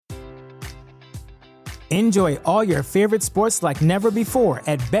Enjoy all your favorite sports like never before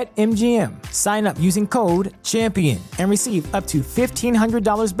at BetMGM. Sign up using code CHAMPION and receive up to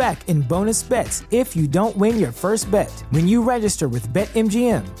 $1,500 back in bonus bets if you don't win your first bet. When you register with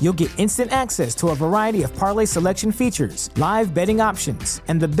BetMGM, you'll get instant access to a variety of parlay selection features, live betting options,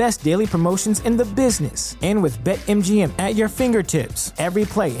 and the best daily promotions in the business. And with BetMGM at your fingertips, every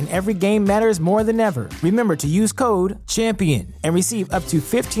play and every game matters more than ever. Remember to use code CHAMPION and receive up to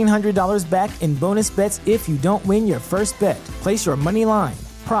 $1,500 back in bonus bets if you don't win your first bet. Place your money line,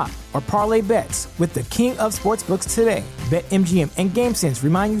 prop, or parlay bets with the king of sportsbooks today. BetMGM and GameSense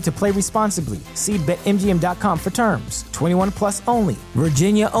remind you to play responsibly. See BetMGM.com for terms. 21 plus only.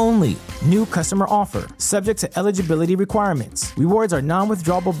 Virginia only. New customer offer. Subject to eligibility requirements. Rewards are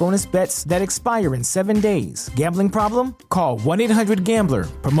non-withdrawable bonus bets that expire in 7 days. Gambling problem? Call 1-800-GAMBLER.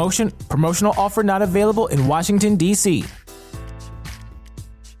 Promotional offer not available in Washington, D.C.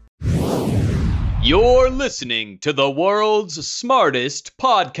 You're listening to the world's smartest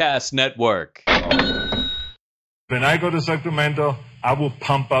podcast network. When I go to Sacramento, I will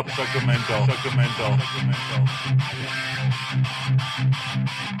pump up Sacramento.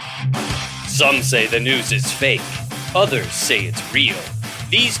 Some say the news is fake. Others say it's real.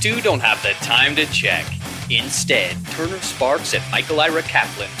 These two don't have the time to check. Instead, Turner Sparks and Michael Ira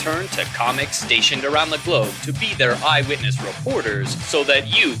Kaplan turn to comics stationed around the globe to be their eyewitness reporters so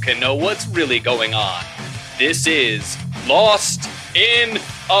that you can know what's really going on. This is Lost in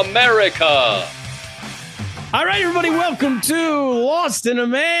America. All right, everybody, welcome to Lost in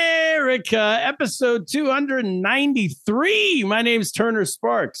America, episode 293. My name's Turner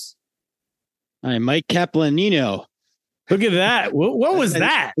Sparks. I'm Mike Kaplanino. Look at that. What was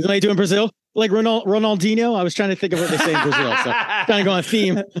that? Isn't he doing Brazil? Like Ronaldinho? I was trying to think of what they say in Brazil. So trying to go on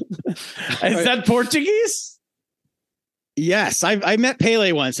theme. Is that Portuguese? Yes. I met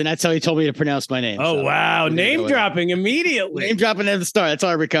Pele once, and that's how he told me to pronounce my name. Oh, so, wow. Name dropping immediately. Name dropping at the start. That's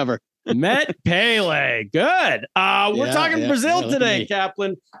all I recover. Met Pele. Good. We're talking Brazil today,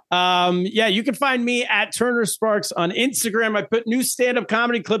 Kaplan. You can find me at Turner Sparks on Instagram. I put new stand-up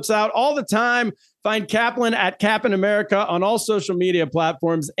comedy clips out all the time. Find Kaplan at Cap in America on all social media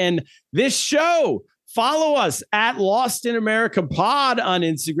platforms. And this show, follow us at Lost in America Pod on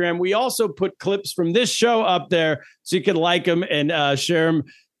Instagram. We also put clips from this show up there so you can like them and share them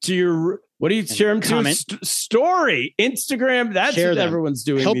to your... What do you share them to? Story, Instagram. That's what everyone's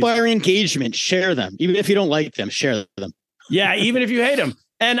doing. Help our engagement. Share them. Even if you don't like them, share them. Yeah, even if you hate them.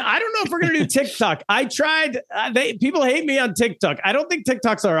 And I don't know if we're going to do TikTok. I tried. People hate me on TikTok. I don't think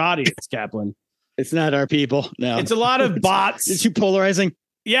TikTok's our audience, Kaplan. It's not our people. No, it's a lot of bots. It's too polarizing.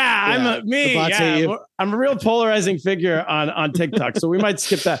 I'm a real polarizing figure on TikTok, so we might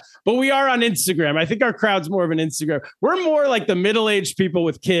skip that. But we are on Instagram. I think our crowd's more of an Instagram. We're more like the middle-aged people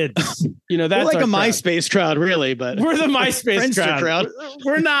with kids. You know, that's we're like a crowd. MySpace crowd, really. But we're the MySpace crowd.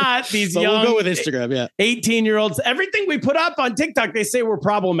 We're not these young. We'll go with Instagram. 18-year-olds. Everything we put up on TikTok, they say we're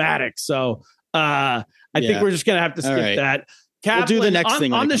problematic. So I think we're just gonna have to skip that. Kaplan, we'll do the next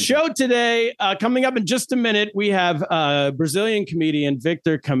thing on the show today. Coming up in just a minute, we have Brazilian comedian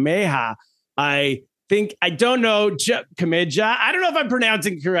Victor Cameja. I don't know Cameja. I don't know if I'm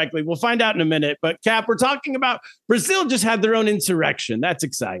pronouncing it correctly. We'll find out in a minute. But Cap, we're talking about Brazil just had their own insurrection. That's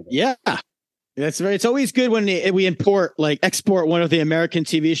exciting. Yeah, that's right. It's always good when we export one of the American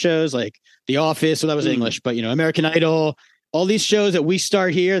TV shows, like The Office. So that was English, but American Idol. All these shows that we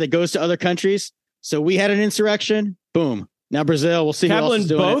start here that goes to other countries. So we had an insurrection. Boom. Now Brazil, we'll see. Kaplan,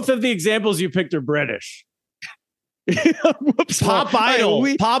 both of the examples you picked are British. Pop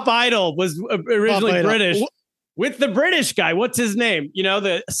Idol was originally British with the British guy. What's his name?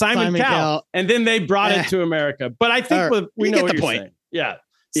 The Simon Cowell. And then they brought it to America. But I think we know what you're saying. Yeah.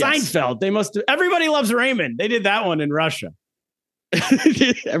 Yes. Seinfeld. Everybody loves Raymond. They did that one in Russia.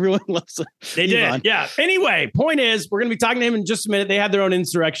 Everyone loves it. They did. Yeah. Anyway, point is, we're going to be talking to him in just a minute. They had their own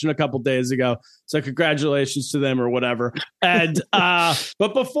insurrection a couple days ago. So congratulations to them or whatever. And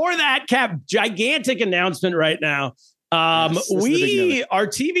but before that, Cap, gigantic announcement right now. Our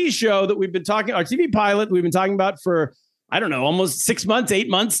TV show that we've been talking, our TV pilot we've been talking about for, I don't know, almost 6 months, 8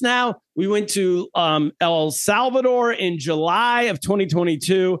 months now. We went to El Salvador in July of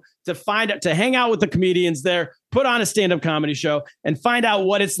 2022 to hang out with the comedians there, put on a stand-up comedy show, and find out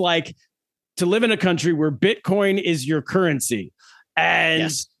what it's like to live in a country where Bitcoin is your currency.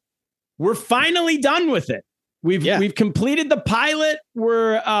 And we're finally done with it. We've completed the pilot.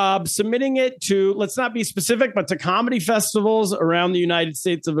 We're submitting it to, let's not be specific, but to comedy festivals around the United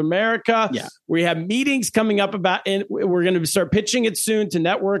States of America. Yeah. We have meetings coming up and we're going to start pitching it soon to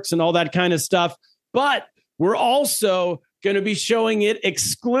networks and all that kind of stuff. But we're also going to be showing it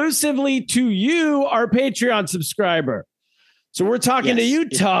exclusively to you, our Patreon subscriber. So we're talking to you,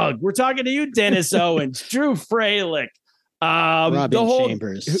 Tug. We're talking to you, Dennis Owens, Drew Freilich, Robin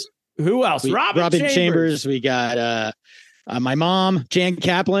Chambers. Who else? Robin Chambers. We got my mom, Jan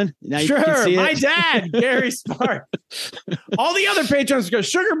Kaplan. Now sure, my dad, Gary Sparks. All the other patrons go.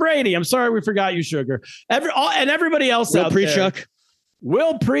 Sugar Brady. I'm sorry we forgot you, Sugar. And everybody else Will out Prechuck. there.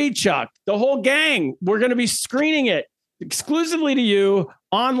 Will Prechuck. The whole gang. We're going to be screening it exclusively to you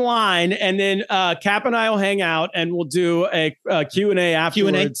online, and then Cap and I will hang out and we'll do a Q&A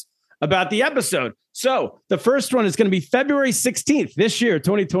afterwards about the episode. So the first one is going to be February 16th this year,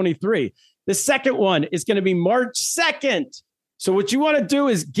 2023. The second one is going to be March 2nd. So what you want to do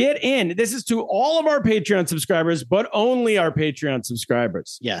is get in. This is to all of our Patreon subscribers, but only our Patreon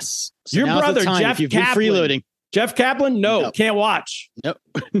subscribers. Yes. So your brother, Jeff Kaplan. Freeloading. Jeff Kaplan? No, can't watch. Nope.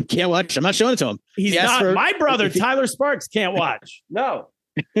 Can't watch. I'm not showing it to him. He's not. My brother, Tyler Sparks, can't watch. No.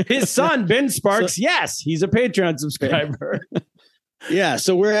 His son, Ben Sparks, yes, he's a Patreon subscriber. Yeah.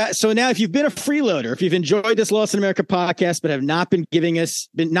 So now if you've been a freeloader, if you've enjoyed this Lost in America podcast, but have not been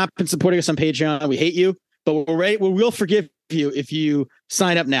not been supporting us on Patreon, we hate you, but we'll forgive you if you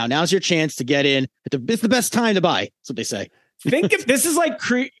sign up now. Now's your chance to get in. It's the best time to buy. That's what they say. Think if this is like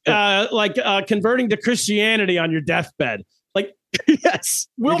converting to Christianity on your deathbed. Like, yes,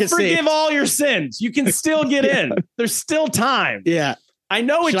 we'll forgive all your sins. You can still get in. There's still time. Yeah. I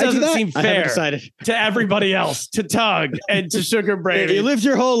know it doesn't seem fair to everybody else, to Tug and to Sugar Brady. You lived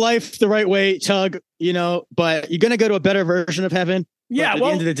your whole life the right way, Tug, but you're going to go to a better version of heaven. Yeah. At the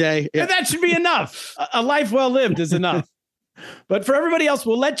end of the day, that should be enough. A life well lived is enough. But for everybody else,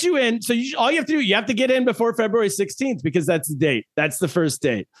 we'll let you in. So all you have to do, you have to get in before February 16th because that's the date. That's the first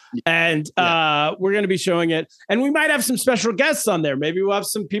date. And we're going to be showing it. And we might have some special guests on there. Maybe we'll have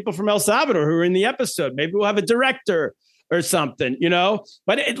some people from El Salvador who are in the episode. Maybe we'll have a director or something,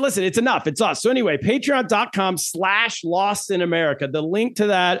 but listen, it's enough. It's us. So anyway, patreon.com/Lost in America. The link to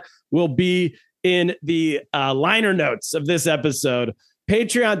that will be in the liner notes of this episode.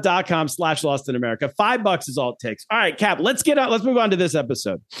 Patreon.com/Lost in America. $5 is all it takes. All right, Cap, let's move on to this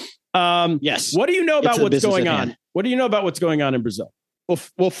episode. Yes. What do you know about what's going on? What do you know about what's going on in Brazil?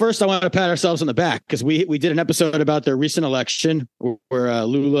 Well, first I want to pat ourselves on the back because we did an episode about the recent election where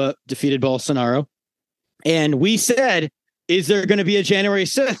Lula defeated Bolsonaro. And we said, is there going to be a January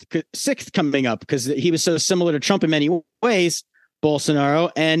 6th coming up? Because he was so similar to Trump in many ways, Bolsonaro.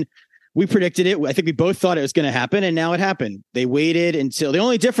 And we predicted it. I think we both thought it was going to happen. And now it happened. They waited until the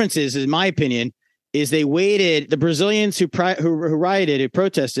only difference is, in my opinion, is they waited. The Brazilians who rioted, who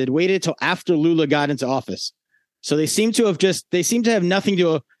protested, waited till after Lula got into office. So they seem to have nothing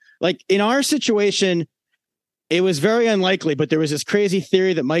to like in our situation. It was very unlikely, but there was this crazy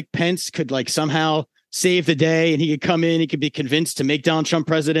theory that Mike Pence could somehow save the day and he could come in, he could be convinced to make Donald Trump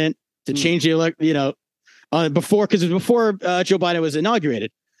president, to change the before Joe Biden was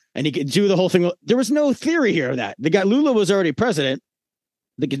inaugurated, and he could do the whole thing. There was no theory here of that. Lula was already president.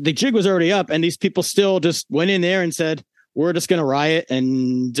 The jig was already up, and these people still just went in there and said, we're just going to riot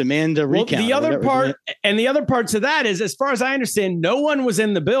and demand a recount. The other part to that is, as far as I understand, no one was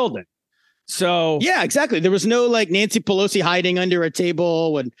in the building. So yeah, exactly. There was no Nancy Pelosi hiding under a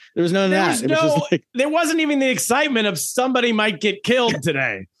table. When there was none of that. There wasn't even the excitement of somebody might get killed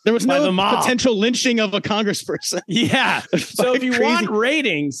today. There was no potential lynching of a congressperson. Yeah. So if you want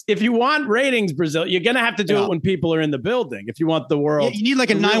ratings, Brazil, you're going to have to do it when people are in the building. If you want the world, you need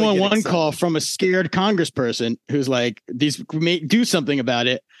a 911 call from a scared congressperson who's these may do something about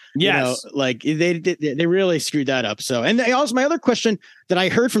it. Yes. They really screwed that up. So, and also my other question that I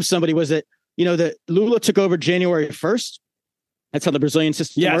heard from somebody was that, that Lula took over January 1st. That's how the Brazilian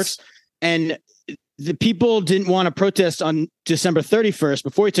system works. And the people didn't want to protest on December 31st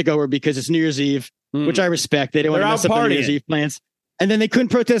before he took over because it's New Year's Eve, which I respect. They didn't want to mess up their New Year's Eve plans. And then they couldn't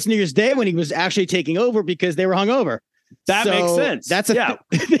protest New Year's Day when he was actually taking over because they were hungover. That makes sense. They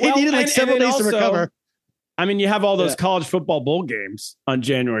needed several days to recover. I mean, you have all those college football bowl games on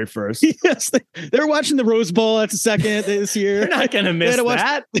January 1st. Yes, they were watching the Rose Bowl at the second this year. They're not going to miss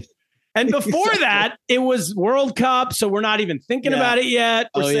that. And before that, it was World Cup, so we're not even thinking about it yet.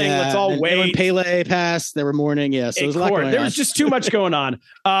 We're saying let's all wait. When Pele passed, they were mourning. Yeah, so there was a lot going on. There was just too much going on.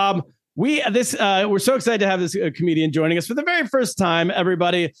 We're so excited to have this comedian joining us for the very first time.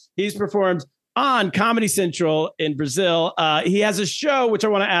 Everybody, he's performed on Comedy Central in Brazil. He has a show, which I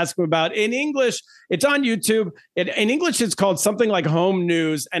want to ask him about in English. It's on YouTube. In English, it's called something like Home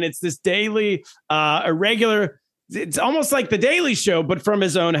News. And it's this daily, irregular, it's almost like the Daily Show, but from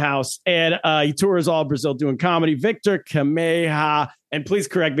his own house. And he tours all Brazil doing comedy. Victor Kameha And please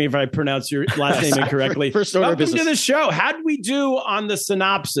correct me if I pronounce your last name incorrectly. First order of Welcome business. to the show. How did we do on the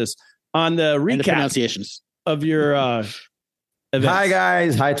synopsis, on the And the recap pronunciations. of your events? Hi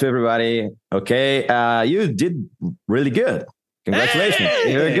guys, hi to everybody. Okay, you did really good. Congratulations,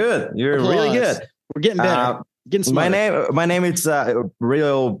 Hey! you're good. You're really Applause. good. We're getting better. Getting My smarter. name. It's a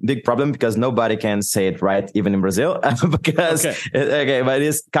real big problem because nobody can say it right, even in Brazil. Because but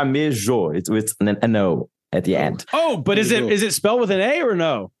it's Camejo. It's with an O at the end. Oh, but is it spelled with an A or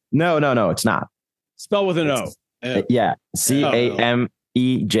no? No, it's not. Spelled with an O. Yeah, Camejo.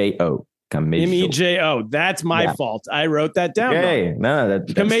 Camejo. Mejo. That's my fault. I wrote that down. Okay, no,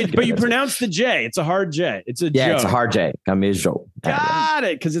 that's But you that's pronounce the J. It's a hard J. It's a J. it's a hard J. Camejo. Got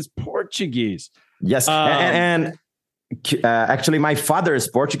it, because it's Portuguese. Yes, and actually, my father is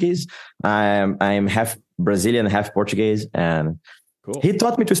Portuguese. I'm half Brazilian, half Portuguese, and Cool. he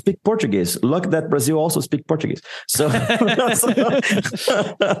taught me to speak Portuguese. Look, that Brazil also speak Portuguese, so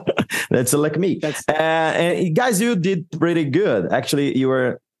that's like me. And guys, you did pretty good. Actually, you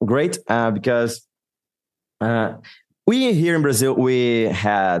were great because we here in Brazil we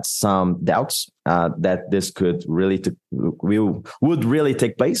had some doubts that this could really would really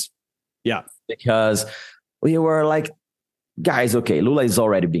take place. Yeah. Because we were like, guys, okay, Lula is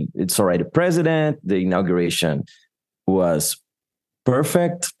already president. The inauguration was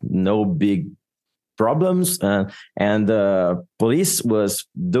perfect, no big problems, and the police was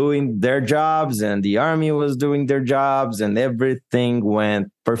doing their jobs, and the army was doing their jobs, and everything went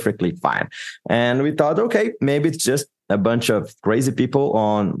perfectly fine. And we thought, okay, maybe it's just a bunch of crazy people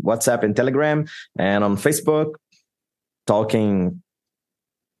on WhatsApp and Telegram and on Facebook talking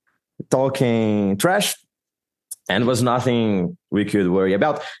trash, and was nothing we could worry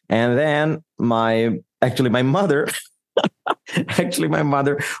about. And then my mother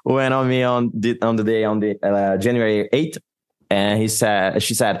went on me on the January 8th, and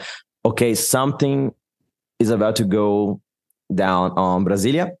she said, okay, something is about to go down on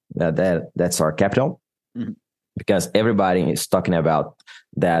Brasilia. That's our capital, because everybody is talking about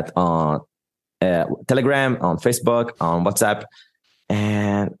that on Telegram, on Facebook, on WhatsApp.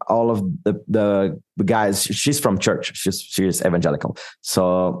 And all of the guys, she's from church. She's evangelical.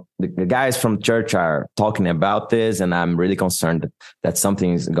 So the guys from church are talking about this, and I'm really concerned that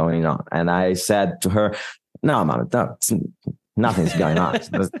something is going on. And I said to her, "No, Mom, nothing's going on."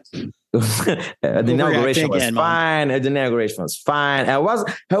 The inauguration was fine. The inauguration was fine. There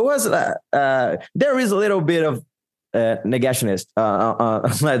is a little bit of negationist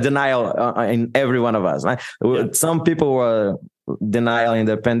denial in every one of us. Right? Yeah. Some people were denying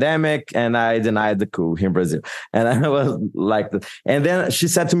the pandemic, and I denied the coup here in Brazil. And I was like, and then she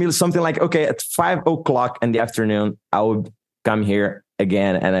said to me something like, okay, at 5:00 in the afternoon, I will come here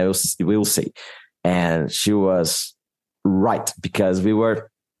again and we will see. And she was right, because we were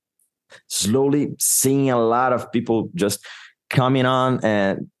slowly seeing a lot of people just coming on,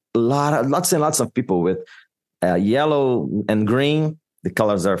 and lots and lots of people with yellow and green, the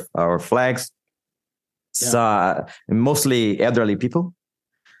colors of our flags. Yeah. So mostly elderly people.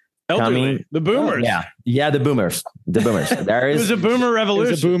 Coming. The boomers. Yeah, the boomers. There is. It was a boomer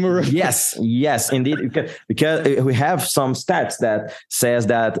revolution. Yes, indeed. Because we have some stats that says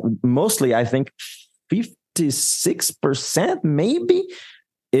that mostly, I think 56% maybe,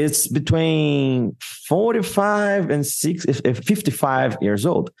 it's between 45 and 55 years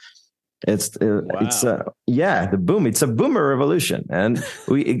old. It's the boom. It's a boomer revolution, and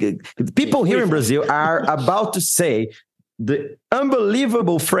people here in Brazil are about to say the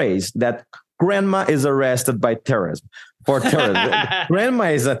unbelievable phrase that grandma is arrested by terrorism. For terrorism, grandma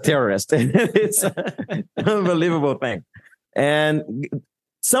is a terrorist. It's an unbelievable thing, and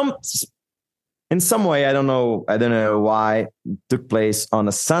in some way, I don't know why it took place on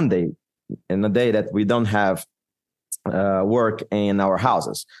a Sunday, in a day that we don't have work in our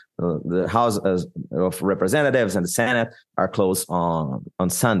houses. The House of Representatives and the Senate are closed on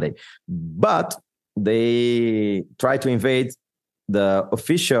Sunday, but they try to invade the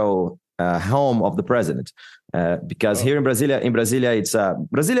official home of the president, because here in Brasilia,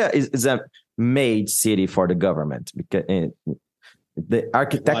 Brasilia is a made city for the government, because the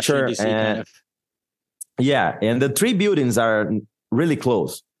architecture and and the three buildings are really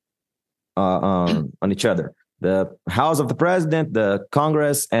close on each other. The House of the President, the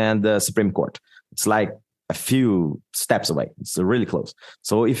Congress, and the Supreme Court. It's like a few steps away. It's really close.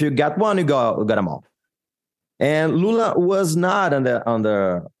 So if you got one, you got them all. And Lula was not on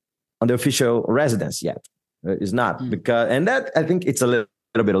the official residence yet. It's not and that, I think it's a little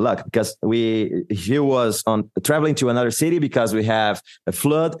bit of luck, because he was traveling to another city, because we have a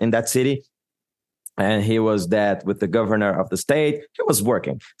flood in that city. and he was that with the governor of the state. He was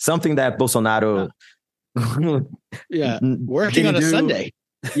working, something that Bolsonaro working on a Sunday.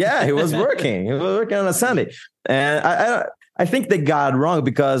 Yeah, he was working. He was working on a Sunday. And I think they got it wrong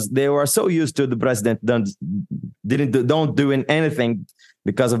because they were so used to the president don't doing anything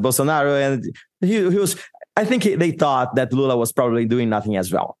because of Bolsonaro. And he was, I think they thought that Lula was probably doing nothing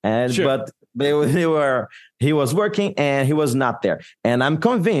as well. And but he was working and he was not there. And I'm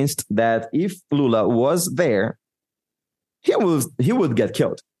convinced that if Lula was there, he would get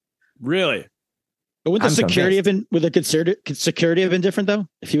killed. Really? But would the security have been different though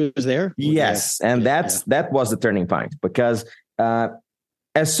if he was there? Yes, and that was the turning point because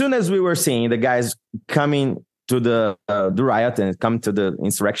as soon as we were seeing the guys coming to the riot and come to the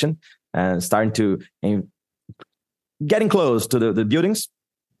insurrection and starting to getting close to the buildings,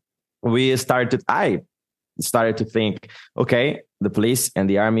 I started to think, okay, the police and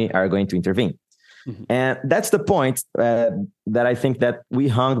the army are going to intervene. Mm-hmm. And that's the point that I think that we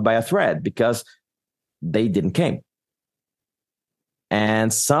hung by a thread because they didn't came.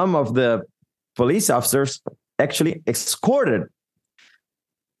 And some of the police officers actually escorted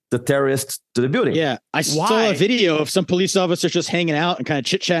the terrorists to the building. Yeah, I saw a video of some police officers just hanging out and kind of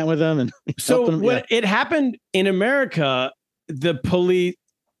chit-chatting with them. And so when it happened in America, the police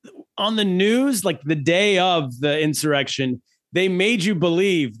on the news, like the day of the insurrection, they made you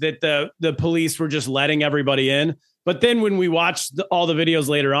believe that the police were just letting everybody in. But then when we watched all the videos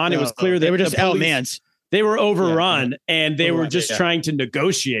later on, it was clear that they were just outmanned. They were overrun and they were just trying to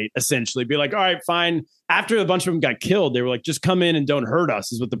negotiate, essentially. Be like, all right, fine. After a bunch of them got killed, they were like, just come in and don't hurt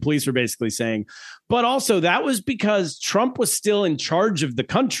us, is what the police were basically saying. But also that was because Trump was still in charge of the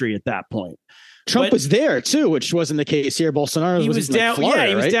country at that point. Trump was there too, which wasn't the case here. Bolsonaro was down. Florida,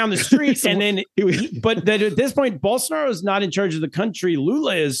 he was down the street, and then. But at this point, Bolsonaro is not in charge of the country.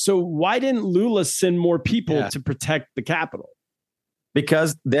 Lula is. So why didn't Lula send more people to protect the Capitol?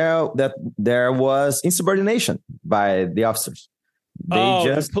 Because there was insubordination by the officers.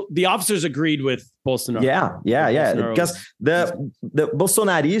 The officers agreed with Bolsonaro. Yeah. Because the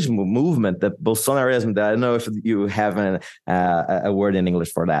Bolsonarismo movement, the Bolsonarism, I don't know if you have a word in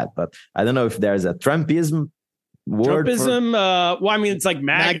English for that, but I don't know if there's a Trumpism word. Trumpism. Well, I mean, it's like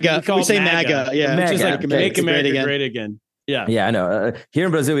MAGA. We say MAGA. Yeah, MAGA. Which is like make America great again. Yeah, I know. Here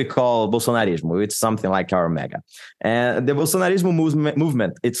in Brazil, we call Bolsonarismo. It's something like our MAGA. And the Bolsonarismo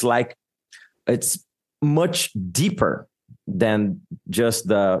movement, it's much deeper than just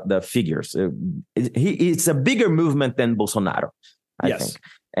the figures. It's a bigger movement than Bolsonaro, I think.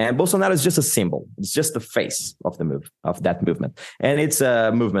 And Bolsonaro is just a symbol. It's just the face of that movement. And it's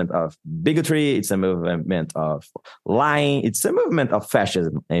a movement of bigotry. It's a movement of lying. It's a movement of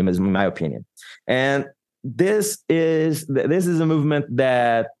fascism, in my opinion. And this is a movement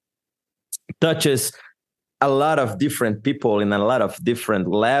that touches a lot of different people in a lot of different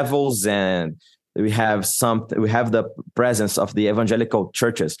levels, and we have the presence of the evangelical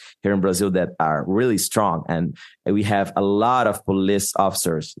churches here in Brazil that are really strong, and we have a lot of police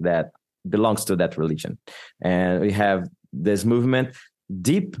officers that belongs to that religion, and we have this movement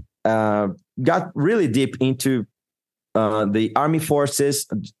got really deep into the army forces,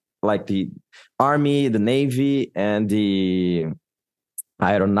 like the army, the navy, and the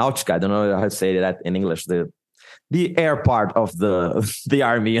aeronautica. I don't know how to say that in English. The air part of the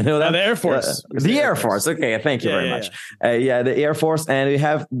army, you know that? The Air Force. The Air Force. Okay, thank you very much. The Air Force, and we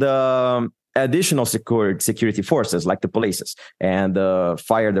have the additional security forces like the police and the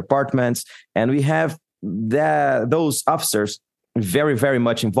fire departments, and we have those officers very, very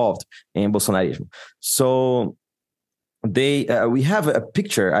much involved in Bolsonarism. So we have a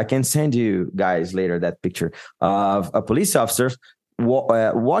picture. I can send you guys later that picture of a police officer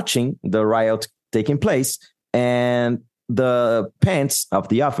watching the riot taking place, and the pants of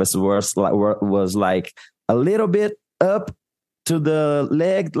the officer was like a little bit up to the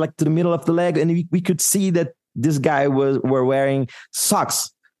leg, like to the middle of the leg, and we could see that this guy were wearing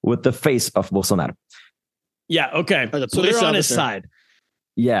socks with the face of Bolsonaro. Yeah. Okay. So they're on his side.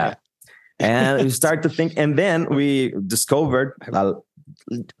 Yeah. And we start to think, and then we discovered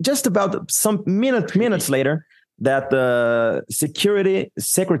just about some minutes later that the security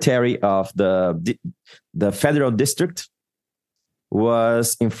secretary of the federal district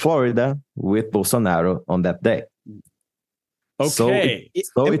was in Florida with Bolsonaro on that day. Okay.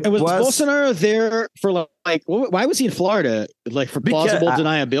 So was Bolsonaro there for like, why was he in Florida? Like for plausible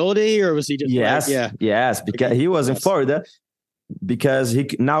deniability, or was he just Yes, because he was in Florida because he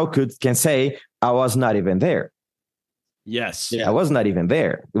now can say, I was not even there. Yes. I was not even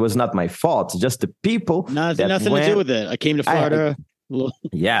there. It was not my fault. Just the people. Nothing to do with it. I came to Florida.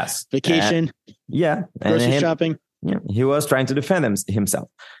 Yes. Vacation. Yeah. Grocery shopping. Yeah, he was trying to defend himself.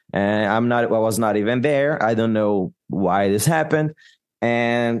 And I was not even there. I don't know why this happened.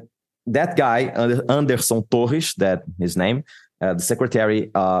 And that guy, Anderson Torres, that his name, the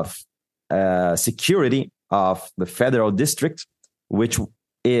Secretary of Security of the Federal District, which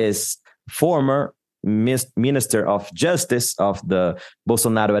is former Minister of Justice of the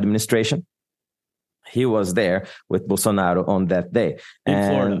Bolsonaro administration. He was there with Bolsonaro on that day.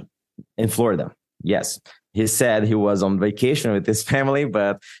 In Florida, yes. He said he was on vacation with his family,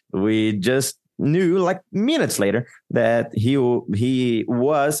 but we just knew like minutes later that he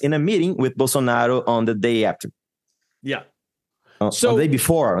was in a meeting with Bolsonaro on the day after. Yeah. So on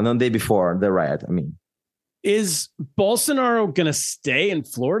the day before the riot, I mean. Is Bolsonaro going to stay in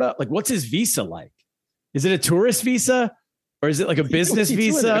Florida? Like, what's his visa like? Is it a tourist visa? Or is it like a business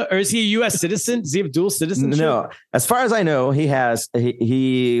visa? Or is he a U.S. citizen? Does he have dual citizenship? No. As far as I know,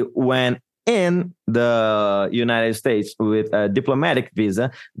 he went in the United States with a diplomatic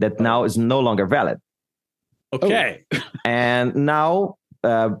visa that now is no longer valid. Okay. And now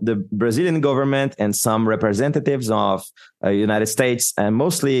the Brazilian government and some representatives of the United States and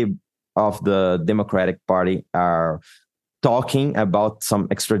mostly of the Democratic Party are talking about some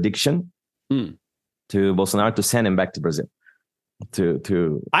extradition to Bolsonaro to send him back to Brazil.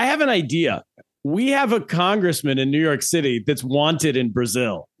 I have an idea. We have a congressman in New York City that's wanted in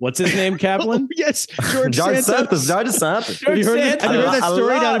Brazil. What's his name, Kaplan? Yes, George Santos. Have you heard that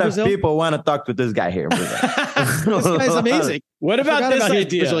story down in Brazil? People want to talk to this guy here in Brazil. This guy's amazing. What about this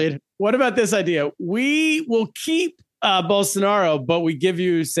idea? What about this idea? We will keep Bolsonaro, but we give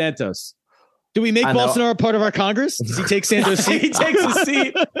you Santos. Do we make Bolsonaro part of our Congress? Does he take Santos' seat? He takes a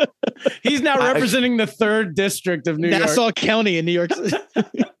seat. He's now representing the 3rd district of Nassau County in New York City.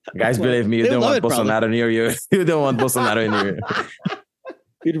 Guys, believe me, you don't want Bolsonaro near you. You don't want Bolsonaro near you.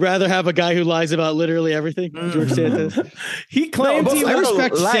 You'd rather have a guy who lies about literally everything, George Santos. He claimed I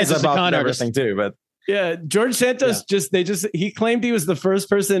respect lies Santos about everything too, but yeah, George Santos he claimed he was the first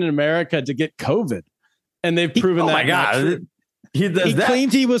person in America to get COVID, and they've proven that. Oh my God. He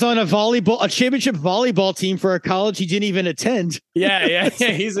claimed he was on a championship volleyball team for a college he didn't even attend. Yeah.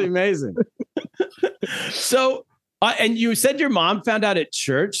 He's amazing. So, and you said your mom found out at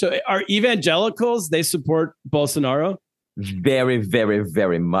church. So are evangelicals, they support Bolsonaro? Very, very,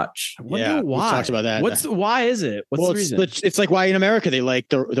 very much. I wonder why. We talked about that. Why is it? What's the reason? It's like why in America they like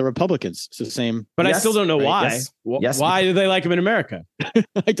the Republicans. It's the same. But I still don't know why. Yes. Why do they like him in America?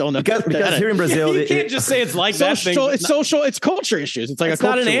 I don't know. Because here in Brazil, you can't just say it's like social, that. It's social. It's culture issues. It's like it's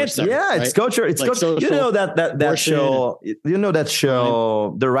not an answer. Yeah, it's culture. It's like culture. You know that show. You know that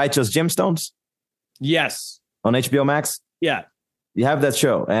show, The Righteous Gemstones? Yes. On HBO Max. Yeah. You have that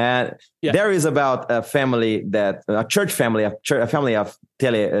show, and there is about a family a family of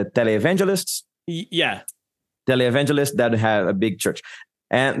televangelists. Yeah, televangelists that have a big church,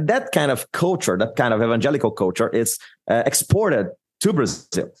 and that kind of culture, that kind of evangelical culture, is exported to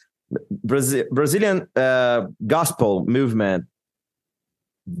Brazil. Brazilian gospel movement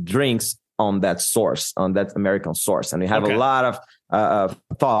drinks on that source, on that American source, and we have a lot of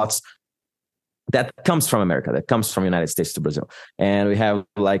thoughts that comes from America, that comes from United States to Brazil. And we have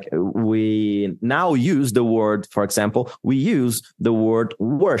we now use the word, for example, we use the word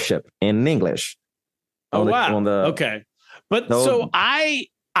worship in English. Okay. But so I'm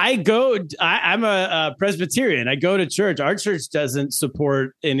a Presbyterian. I go to church. Our church doesn't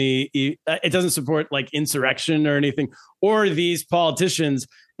support it doesn't support like insurrection or anything, or these politicians.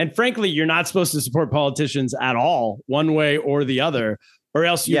 And frankly, you're not supposed to support politicians at all, one way or the other, or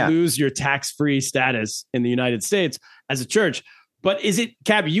else you lose your tax-free status in the United States as a church. But is it,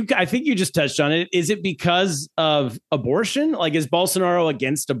 Cabby, I think you just touched on it. Is it because of abortion? Like, is Bolsonaro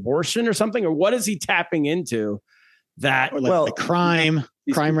against abortion or something? Or what is he tapping into that? Like crime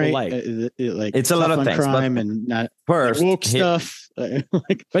rate. Like it's a lot of things. Crime and not first, woke stuff.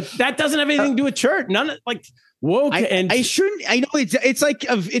 But that doesn't have anything to do with church. None like woke. I know it's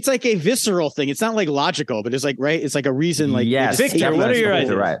like a visceral thing. It's not like logical, but it's like, right. It's like a reason. Like, yes. Victor, what are your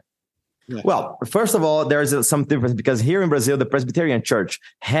ideas? Right. Well, first of all, there's some difference because here in Brazil, the Presbyterian Church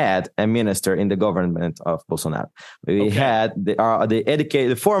had a minister in the government of Bolsonaro. We had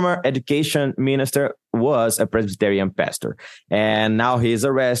the former education minister was a Presbyterian pastor, and now he's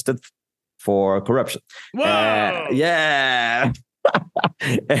arrested for corruption. Whoa! Yeah.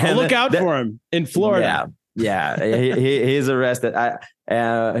 I'll look out for him in Florida. Yeah, he's arrested.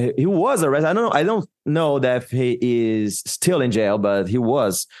 He was arrested. I don't know that he is still in jail, but he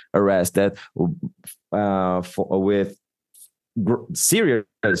was arrested with serious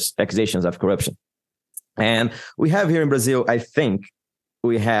accusations of corruption. And we have here in Brazil, I think,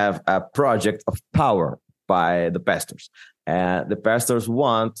 we have a project of power by the pastors. The pastors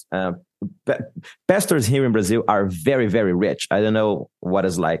want pastors here in Brazil are very, very rich. I don't know what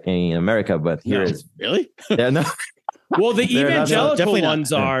it's like in America, but here is really. No. Well, the evangelical not.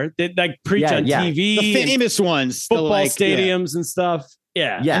 ones are that like preach on TV, the famous ones, football stadiums and stuff.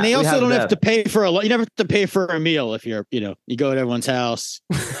 Yeah. And they also don't have to pay for you never have to pay for a meal if you're, you go to everyone's house,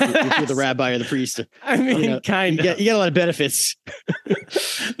 you're the rabbi or the priest. I mean, kind of. You get a lot of benefits.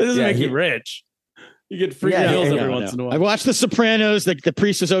 That doesn't make you rich. You get free meals every once in a while. I watched The Sopranos. The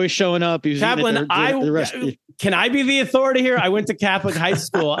priest was always showing up. He was Kaplan, can I be the authority here? I went to Catholic high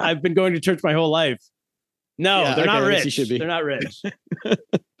school. I've been going to church my whole life. No, they're not rich. They're not rich.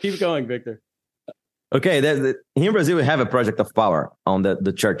 Keep going, Victor. Okay, here in Brazil, we have a project of power on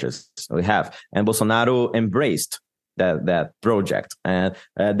the churches. We have, and Bolsonaro embraced that project. And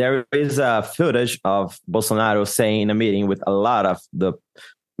there is footage of Bolsonaro saying in a meeting with a lot of the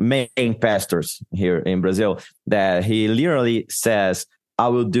main pastors here in Brazil that he literally says, "I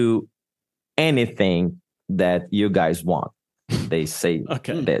will do anything that you guys want." They say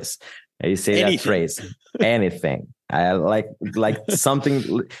this. They say that phrase, anything. I like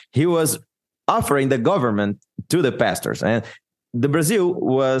something. He was offering the government to the pastors, and the Brazil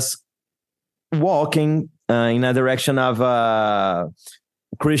was walking in a direction of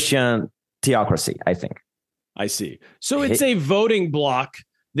Christian theocracy, I think. I see. So it's a voting block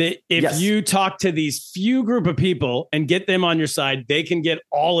that if you talk to these few group of people and get them on your side, they can get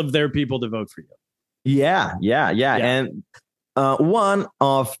all of their people to vote for you. Yeah. And one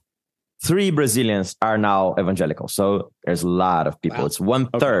of 3 Brazilians are now evangelical. So there's a lot of people. Wow. It's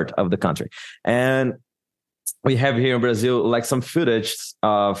 1/3 of the country. And we have here in Brazil, like some footage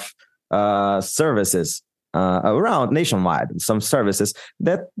of services around nationwide, some services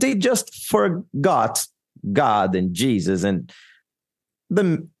that they just forgot God and Jesus and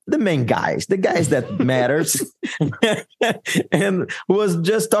the main guys, the guys that matters, and was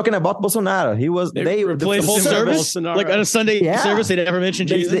just talking about Bolsonaro. They replaced the whole service, like on a Sunday service. They never mentioned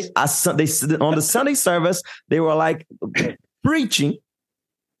Jesus. They on the Sunday service, they were like preaching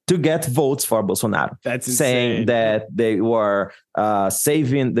to get votes for Bolsonaro. That's insane. Saying that they were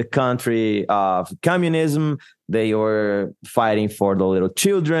saving the country of communism. They were fighting for the little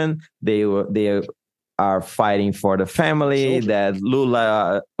children. They are fighting for the family, that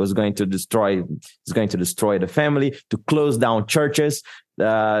Lula is going to destroy the family, to close down churches,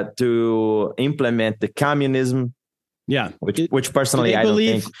 to implement the communism. Yeah, which personally I don't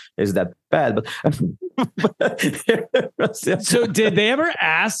think is that bad. But so did they ever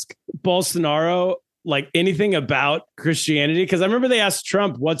ask Bolsonaro like anything about Christianity? Because I remember they asked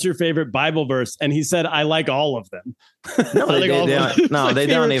Trump, "What's your favorite Bible verse?" And he said, "I like all of them." No, they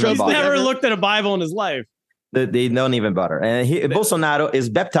don't even He's bother. never looked at a Bible in his life. They don't even bother. And Bolsonaro is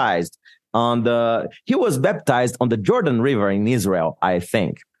baptized he was baptized on the Jordan River in Israel, I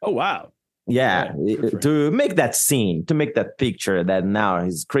think. Oh, wow. Yeah, to make that scene, to make that picture that now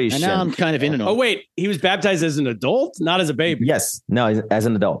he's Christian. And now I'm kind of in it. Oh, wait, he was baptized as an adult, not as a baby. Yes, no, as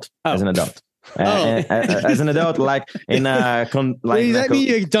an adult. As an adult. As an adult, like in a does that mean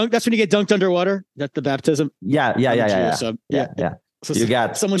you dunk? That's when you get dunked underwater. That's the baptism. Yeah. So you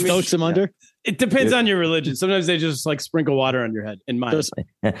got someone dunks him under. It depends on your religion. Sometimes they just like sprinkle water on your head. In mine,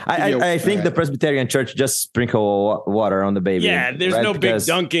 I think the Presbyterian Church just sprinkle water on the baby. Yeah, there's no big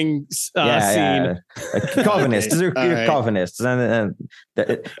dunking scene. Calvinists, Calvinists, and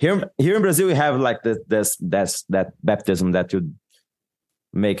here in Brazil we have like that baptism that you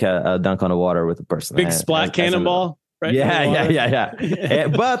make a dunk on the water with a person. Big splat cannonball. Right? Yeah.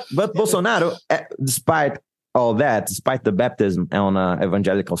 But Bolsonaro, despite all that, despite the baptism on an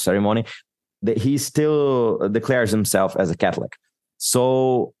evangelical ceremony, he still declares himself as a Catholic.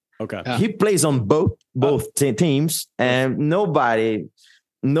 So he plays on both teams, and nobody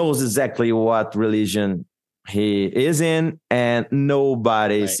knows exactly what religion he is in, and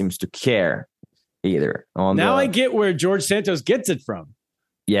nobody seems to care either. I get where George Santos gets it from.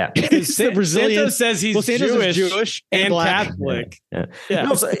 Yeah, the Brazilian Santos says he's Jewish and Catholic. Yeah.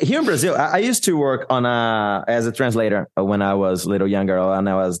 No, so here in Brazil, I used to work as a translator when I was a little younger, when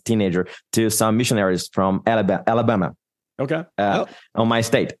I was a teenager, to some missionaries from Alabama. Okay, on my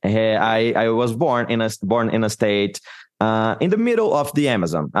state. I was born in a state in the middle of the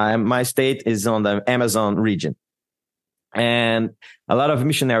Amazon. My state is on the Amazon region, and a lot of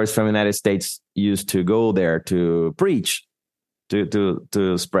missionaries from the United States used to go there to preach.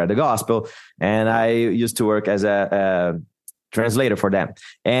 To spread the gospel, and I used to work as a translator for them,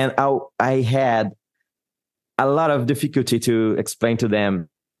 and I had a lot of difficulty to explain to them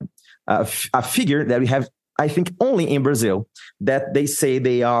a figure that we have I think only in Brazil, that they say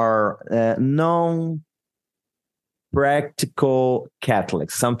they are non-practical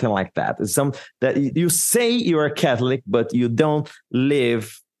Catholics, something like that. It's that you say you're a Catholic, but you don't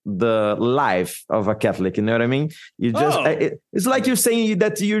live the life of a Catholic. You know what I mean? You just it's like you're saying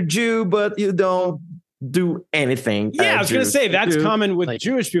that you're Jew, but you don't do anything. Yeah, I was going to say that's common with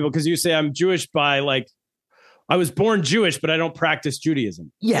Jewish people, because you say I'm Jewish by like, I was born Jewish, but I don't practice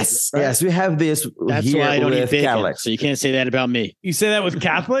Judaism. Yes, right? Yes, we have this. That's why I don't eat bacon. Catholics. So you can't say that about me. You say that with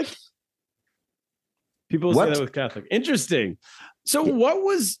Catholic? People say that with Catholic. Interesting. So what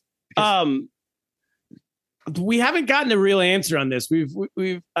was we haven't gotten a real answer on this.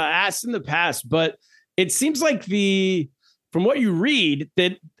 We've asked in the past, but it seems like from what you read,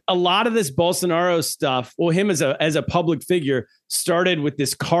 that a lot of this Bolsonaro stuff, well, him as a public figure, started with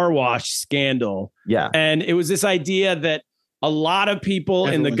this car wash scandal. Yeah. And it was this idea that a lot of people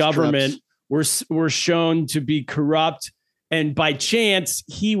in the government were shown to be corrupt. And by chance,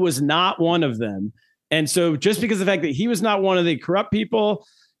 he was not one of them. And so just because of the fact that he was not one of the corrupt people,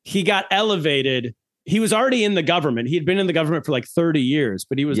 he got elevated. He was already in the government. He had been in the government for like 30 years,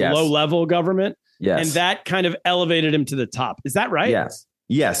 but he was low-level government. Yes. And that kind of elevated him to the top. Is that right? Yes.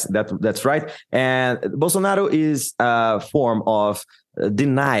 Yes, that's right. And Bolsonaro is a form of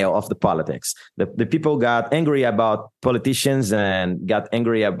denial of the politics. The people got angry about politicians and got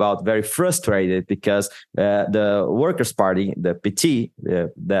angry about, very frustrated, because the Workers' Party, the PT,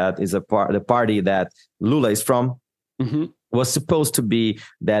 that is the party that Lula is from, was supposed to be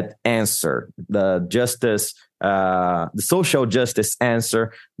that answer, the justice, the social justice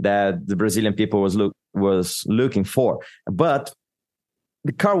answer that the Brazilian people was looking for. But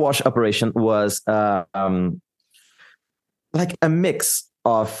the car wash operation was like a mix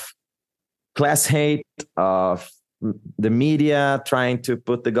of class hate, of the media trying to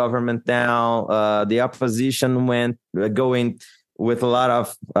put the government down. The opposition going with a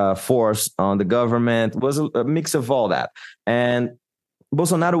lot of force on the government. It was a mix of all that. And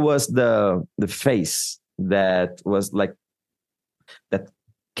Bolsonaro was the face that was like that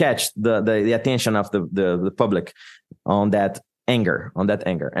catch the attention of the public on that anger.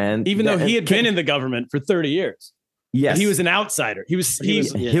 And even though he had been in the government for 30 years. Yes, he was an outsider. He was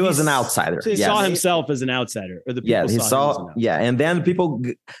an outsider. So he saw himself as an outsider, or the people saw him. And then people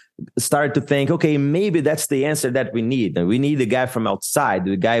started to think, okay, maybe that's the answer that we need. And we need a guy from outside,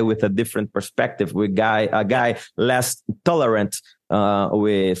 a guy with a different perspective, a guy less tolerant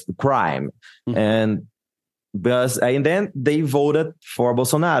with crime. And then they voted for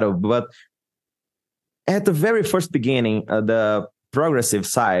Bolsonaro. But at the very first beginning, the progressive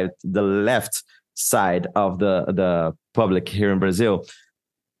side, the left side of the public here in Brazil,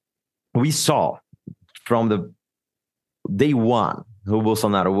 we saw from the day one who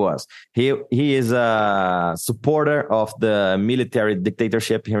Bolsonaro was. He is a supporter of the military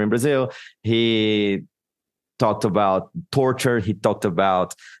dictatorship here in Brazil. He talked about torture. He talked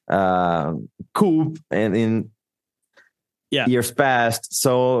about coup and in years past.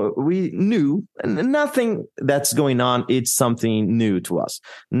 So we knew nothing that's going on. It's something new to us.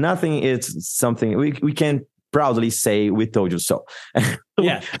 Nothing. It's something we can proudly say we told you so.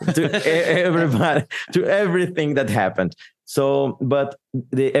 To everybody, to everything that happened. So, but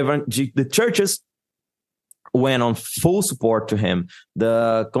the churches went on full support to him.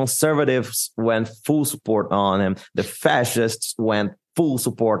 The conservatives went full support on him. The fascists went full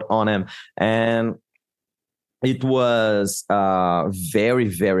support on him. And it was very,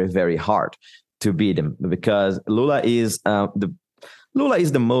 very, very hard to beat him, because Lula is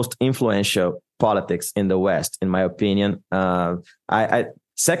the most influential politics in the West, in my opinion. I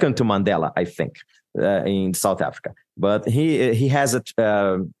second to Mandela, I think, in South Africa. But he has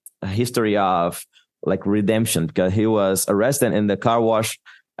a history of like redemption, because he was arrested in the car wash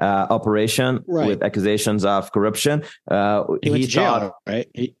operation with accusations of corruption. He went to jail, right?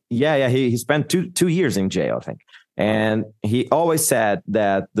 He spent two years in jail, I think. And he always said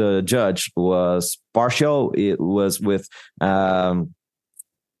that the judge was partial. It was with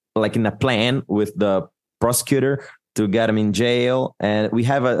like in a plan with the prosecutor to get him in jail. And we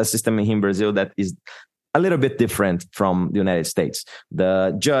have a system in Brazil that is a little bit different from the United States.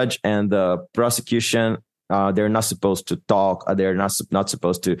 The judge and the prosecution, they're not supposed to talk. They're not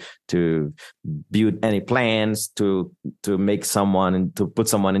supposed to build any plans to make someone and to put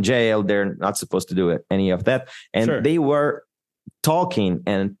someone in jail. They're not supposed to do any of that. And they were talking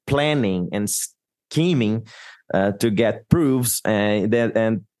and planning and scheming to get proofs and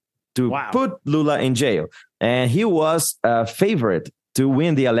to put Lula in jail. And he was a favorite to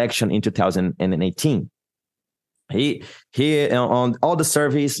win the election in 2018. He on all the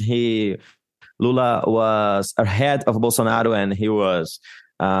surveys, he Lula was ahead of Bolsonaro, and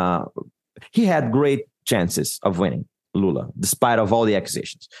he had great chances of winning Lula, despite of all the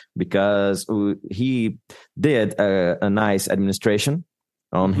accusations, because he did a nice administration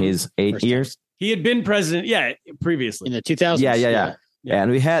on his 8 years. He had been president, previously in the 2000s. Yeah.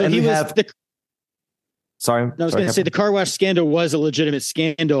 And we had, Sorry. I was going to say the car wash scandal was a legitimate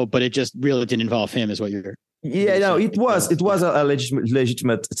scandal, but it just really didn't involve him, is what you're. Yeah, no, it was a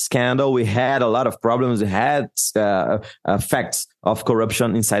legitimate scandal. We had a lot of problems. We had facts of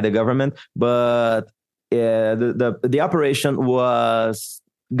corruption inside the government, but the operation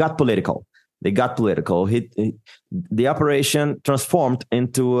got political. They got political. The operation transformed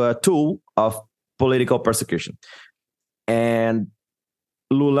into a tool of political persecution, and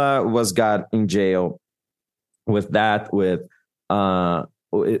Lula was got in jail with a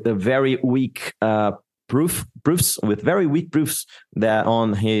very weak proofs that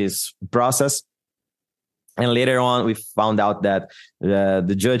on his process. And later on, we found out that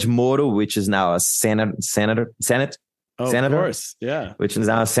the Judge Moro, which is now a senator, of course, yeah, which is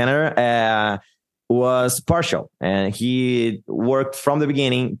now a senator, was partial, and he worked from the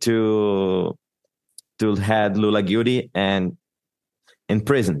beginning to had Lula guilty and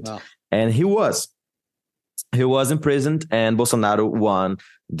imprisoned. Wow. And he was imprisoned, and Bolsonaro won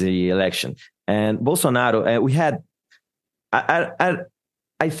the election. And Bolsonaro, we had, I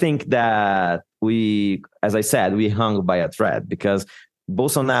think that as I said, we hung by a thread, because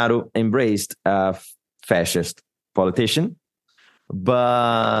Bolsonaro embraced a fascist politician,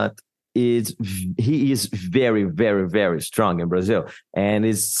 but he is very, very, very strong in Brazil, and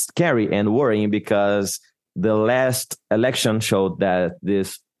it's scary and worrying, because the last election showed that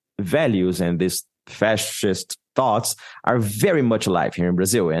these values and these fascist thoughts are very much alive here in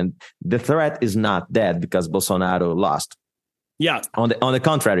Brazil, and the threat is not dead because Bolsonaro lost. Yeah. On the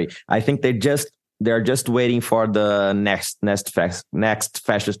contrary, I think they're just waiting for the next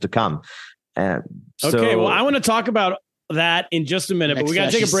fascist to come. And okay, well, I want to talk about that in just a minute, but we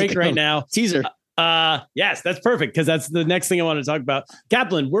got to take a break right now. Teaser. Yes, that's perfect, because that's the next thing I want to talk about.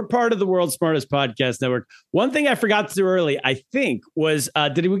 Kaplan, we're part of the World's Smartest Podcast Network. One thing I forgot to do early, I think, was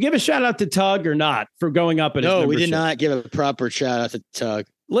did we give a shout out to Tug or not for going up at his membership? No, we did not give a proper shout out to Tug.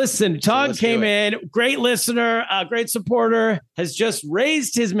 Listen, Tug came in, great listener, great supporter, has just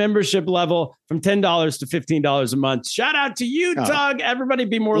raised his membership level from $10 to $15 a month. Shout out to you, Tug. Everybody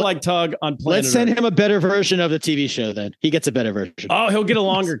be more like Tug on Planet Let's send Earth. him a better version of the TV show then. He gets a better version. Oh, he'll get a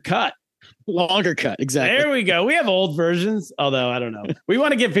longer cut. Longer cut, exactly. There we go. We have old versions, although I don't know. We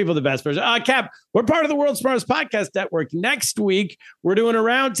want to give people the best version. Cap, we're part of the World's Smartest Podcast Network. Next week, we're doing a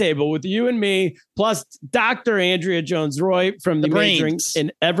roundtable with you and me, plus Dr. Andrea Jones-Roy from the Majoring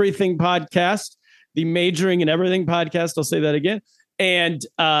in Everything podcast. The Majoring in Everything podcast. I'll say that again. And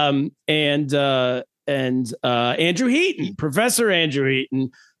Andrew Heaton, Professor Andrew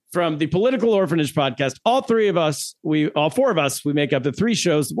Heaton, from the Political Orphanage podcast. All four of us, we make up the three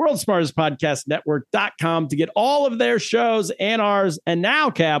shows, the World's Smartest Podcast Network.com, to get all of their shows and ours. And now,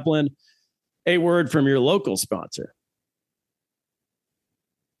 Kaplan, a word from your local sponsor.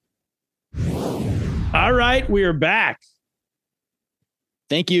 All right, we are back.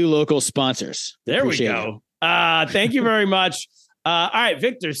 Thank you, local sponsors. There we go. Thank you very much. All right,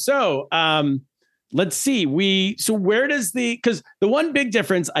 Victor. So, let's see. Where does because the one big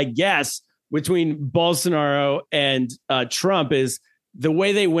difference, I guess, between Bolsonaro and Trump is the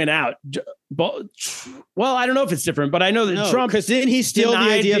way they went out. Well, I don't know if it's different, but I know that Trump, because didn't he steal the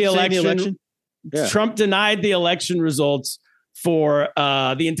idea of the election? Yeah. Trump denied the election results for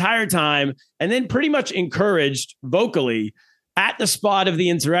the entire time, and then pretty much encouraged vocally at the spot of the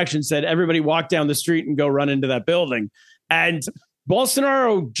insurrection, said everybody walk down the street and go run into that building. And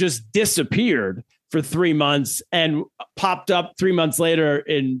Bolsonaro just disappeared for 3 months and popped up 3 months later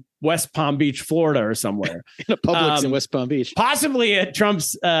in West Palm Beach, Florida, or somewhere. In a Publix in West Palm Beach. Possibly at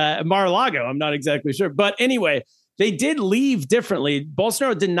Trump's Mar-a-Lago. I'm not exactly sure. But anyway, they did leave differently.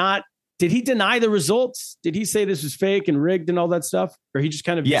 Bolsonaro did he deny the results? Did he say this was fake and rigged and all that stuff? Or he just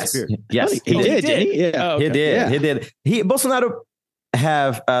kind of disappeared? Yes, he did. Did he? Yeah. Oh, okay. He did. Bolsonaro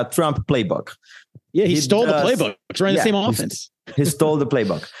have a Trump playbook. Yeah, he stole the playbook. It's running the same offense. He stole the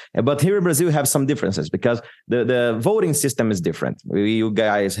playbook. But here in Brazil, we have some differences because the voting system is different. You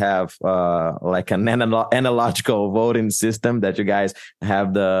guys have like an analogical voting system that you guys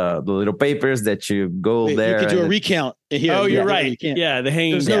have the little papers that you go there. You can do a recount. Here. Oh, you're right. Yeah, the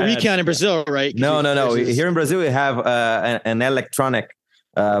hanging. There's no recount in Brazil, right? No. Here in Brazil, we have an electronic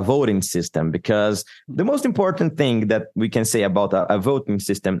voting system, because the most important thing that we can say about a voting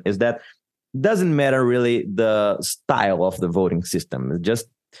system is that doesn't matter really the style of the voting system. It's just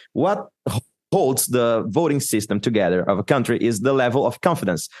what holds the voting system together of a country is the level of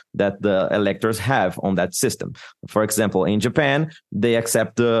confidence that the electors have on that system. For example, in Japan, they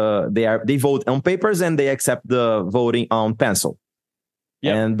vote on papers and they accept the voting on pencil.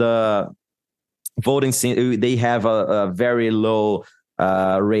 Yep. And the voting, they have a very low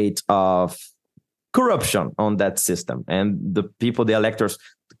rate of corruption on that system, and the electors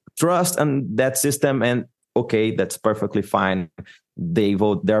trust on that system, and okay, that's perfectly fine. They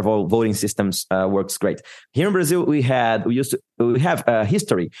vote, their voting systems works great. Here in Brazil, we have a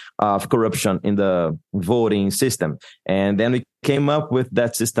history of corruption in the voting system, and then we came up with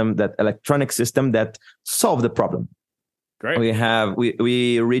that system, that electronic system that solved the problem. Great.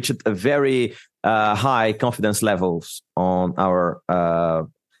 We reached a very high confidence levels on our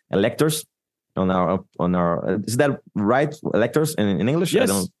electors. On our is that right? Electors in English?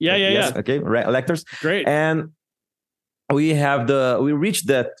 Yes. Yeah. Okay, right, electors. Great. And we reached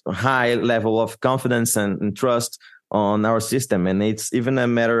that high level of confidence and trust on our system, and it's even a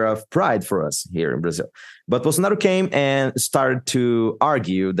matter of pride for us here in Brazil. But Bolsonaro came and started to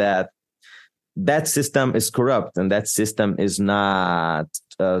argue that system is corrupt and that system is not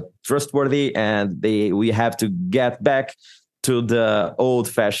trustworthy, and we have to get back to the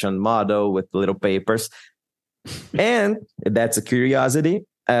old-fashioned model with little papers. And that's a curiosity.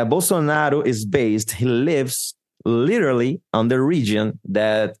 Bolsonaro he lives literally on the region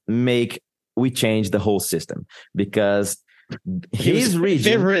that we change the whole system, because his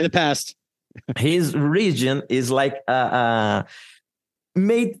region, favorite in the past, his region is like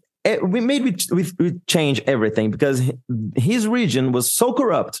we change everything, because his region was so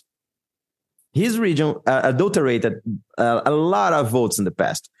corrupt. His region adulterated a lot of votes in the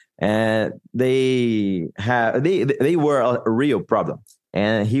past, and they were a real problem.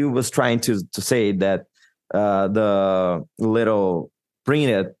 And he was trying to say that the little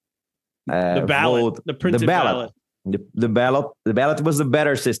printed the ballot, the ballot was the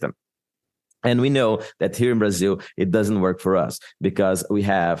better system. And we know that here in Brazil, it doesn't work for us, because we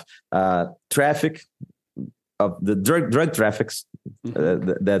have traffic of the drug traffics,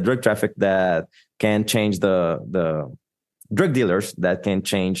 the drug traffic that can change the drug dealers that can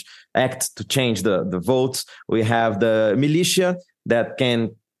act to change the votes. We have the militia that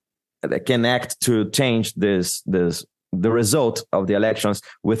can act to change the result of the elections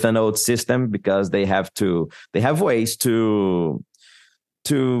with an old system, because they have ways to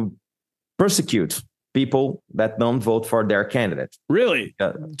persecute people that don't vote for their candidate. Really?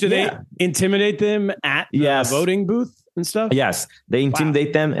 Do they intimidate them at the voting booth and stuff? Yes, they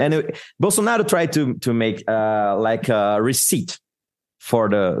intimidate them. And Bolsonaro tried to make like a receipt for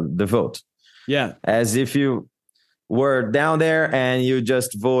the vote. Yeah. As if you were down there and you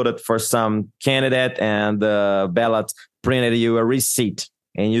just voted for some candidate, and the ballot printed you a receipt,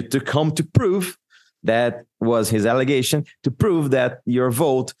 and you to come to prove, that was his allegation, to prove that your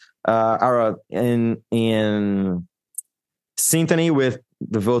vote are in synchrony with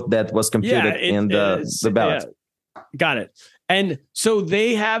the vote that was computed in the ballot. Yeah. Got it. And so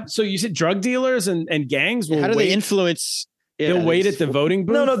you said drug dealers and gangs will How do they influence? They'll wait at the voting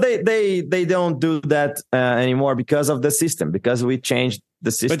booth? No, they don't do that anymore because of the system, because we changed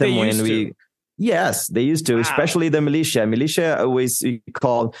the system when we... Yes, they used to, especially the militia. Militia always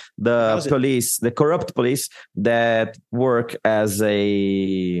called the police, the corrupt police that work as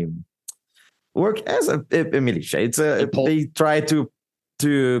a militia. They try to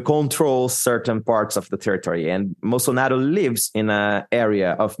control certain parts of the territory, and Bolsonaro lives in an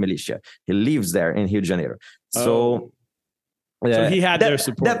area of militia. He lives there in Rio de Janeiro. So he had their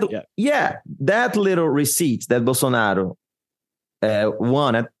support. That little receipt that Bolsonaro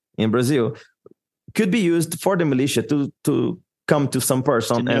wanted in Brazil could be used for the militia to come to some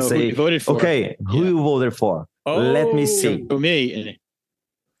person and say, okay, who you voted for? Let me see. For me.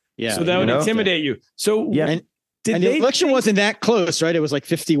 Yeah. So that would intimidate you. So and the election wasn't that close, right? It was like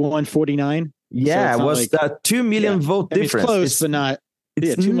 51-49. Yeah, so it was a 2 million vote difference. It's close, but not.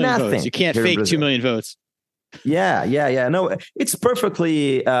 It's 2 million nothing. Votes. You can't fake 2 million votes. Yeah. No, it's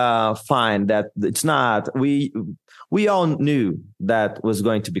perfectly fine that it's not. We all knew that was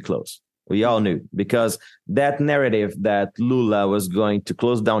going to be close. We all knew, because that narrative that Lula was going to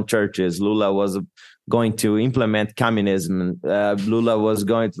close down churches, Lula was going to implement communism, Lula was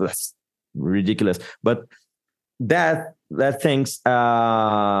going to... That's ridiculous. But that things...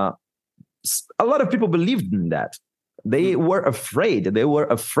 a lot of people believed in that. They were afraid. They were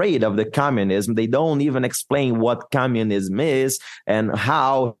afraid of the communism. They don't even explain what communism is and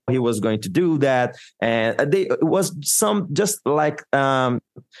how he was going to do that. And it was just like...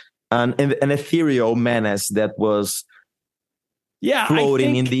 an ethereal menace that was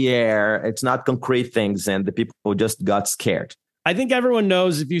floating in the air. It's not concrete things, and the people just got scared. I think everyone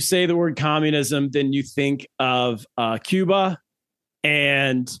knows if you say the word communism, then you think of Cuba,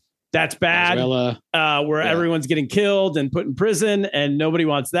 and that's bad. Where everyone's getting killed and put in prison, and nobody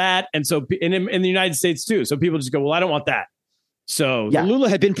wants that. And so, in the United States too, so people just go, "Well, I don't want that." So Lula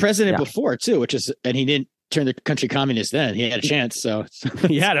had been president before too, and he didn't turn the country communist then. He had a chance, so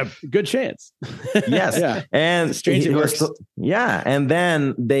he had a good chance. Yes. And strange it works. And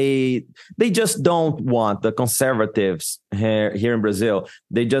then they just don't want the conservatives here in Brazil.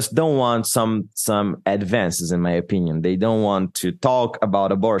 They just don't want some advances, in my opinion. They don't want to talk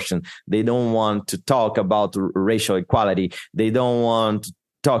about abortion. They don't want to talk about racial equality. They don't want to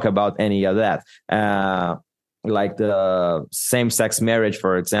talk about any of that. Like the same-sex marriage,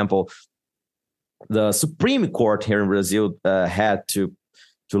 for example. The Supreme Court here in Brazil had to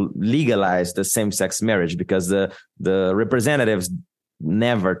legalize the same-sex marriage because the representatives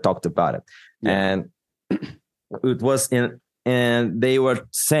never talked about it, and it was and they were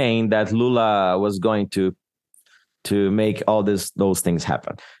saying that Lula was going to make all those things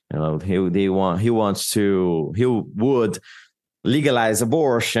happen. You know, he would legalize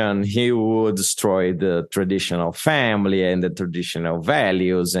abortion. He would destroy the traditional family and the traditional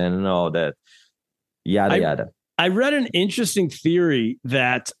values and all that. Yada. I read an interesting theory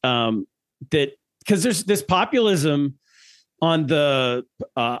that because there's this populism on the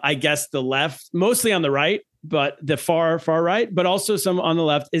I guess the left, mostly on the right, but the far right, but also some on the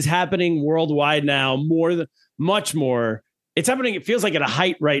left, is happening worldwide now much more. It's happening. It feels like at a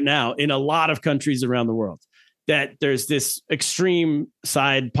height right now in a lot of countries around the world, that there's this extreme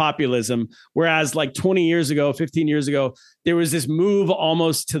side populism, whereas like 20 years ago, 15 years ago, there was this move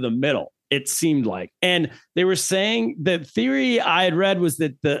almost to the middle. It seemed like. And they were saying the theory I had read was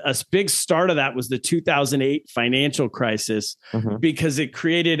that a big start of that was the 2008 financial crisis, because it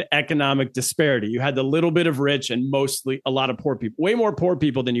created economic disparity. You had the little bit of rich and mostly a lot of poor people, way more poor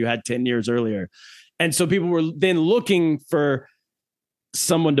people than you had 10 years earlier. And so people were then looking for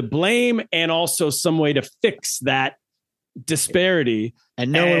someone to blame and also some way to fix that disparity.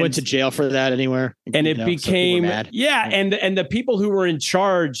 And no one went to jail for that anywhere. And it became, and the people who were in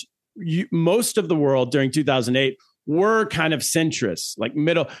charge, most of the world during 2008 were kind of centrist, like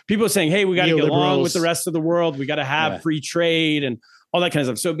middle people saying, hey, we got to get along with the rest of the world. We got to have free trade and all that kind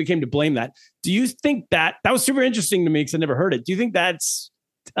of stuff. So it became to blame that. Do you think that was super interesting to me because I never heard it. Do you think that's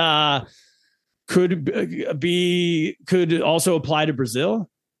could also apply to Brazil?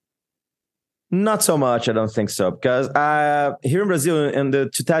 Not so much. I don't think so. Because here in Brazil, in the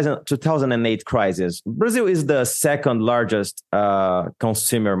 2008 crisis, Brazil is the second largest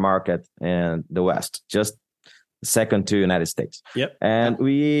consumer market in the West, just second to United States. Yep. And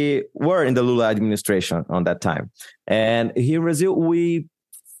we were in the Lula administration on that time. And here in Brazil, we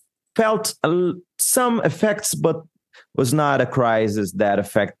felt some effects, but was not a crisis that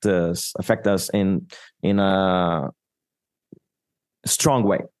affect us in a strong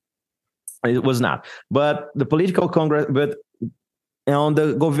way. It was not, but the political Congress, but on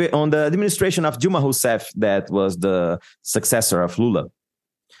the administration of Dilma Rousseff, that was the successor of Lula.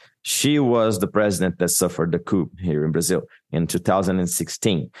 She was the president that suffered the coup here in Brazil in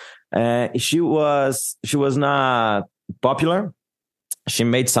 2016. She was not popular. She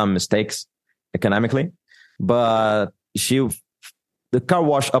made some mistakes economically, but the car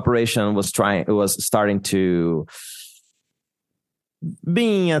wash operation was starting to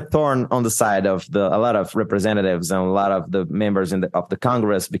being a thorn on the side of a lot of representatives and a lot of the members of the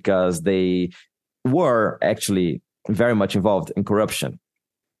Congress, because they were actually very much involved in corruption.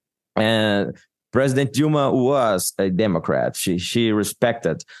 And President Dilma was a Democrat. She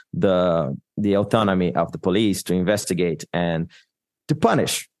respected the autonomy of the police to investigate and to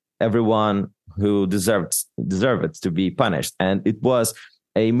punish everyone who deserved it to be punished. And it was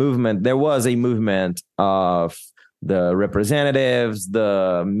a movement. There was a movement of the representatives,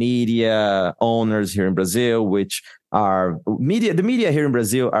 the media owners here in Brazil, which are the media here in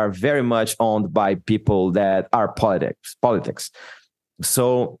Brazil are very much owned by people that are politics.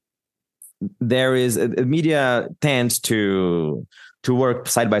 So there is media tends to work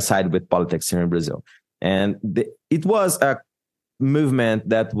side by side with politics here in Brazil. And it was a movement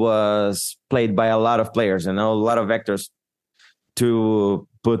that was played by a lot of players and a lot of actors to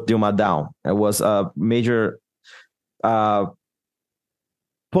put Dilma down. It was a major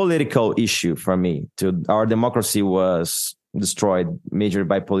political issue for me. Our democracy was destroyed majorly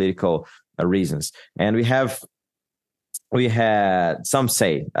by political reasons. And we had some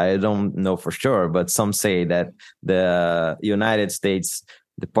say, I don't know for sure, but some say that the United States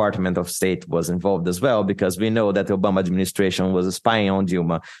Department of State was involved as well, because we know that the Obama administration was spying on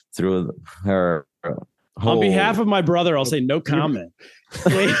Dilma through her On behalf of my brother, I'll say no comment.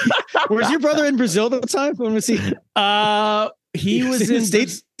 Wait, was your brother in Brazil at the time? When was he? He was in the State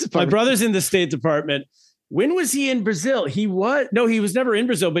my Department. brother's in the State Department. When was he in Brazil? He was never in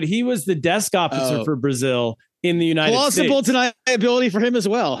Brazil, but he was the desk officer for Brazil in the United Plausible States. deniability for him as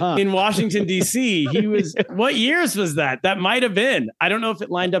well, huh? In Washington, D.C. He was, what years was that? That might have been. I don't know if it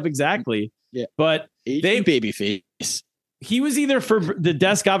lined up exactly. Yeah. But baby face. he was either for the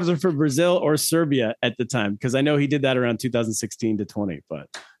desk officer for Brazil or Serbia at the time, because I know he did that around 2016 to 20. But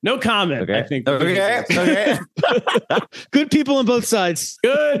no comment. Okay. I think. Okay. Good people on both sides.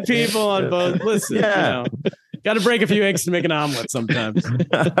 Good people on both. Listen, got to break a few eggs to make an omelet sometimes.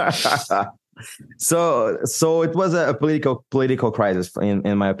 So it was a political crisis,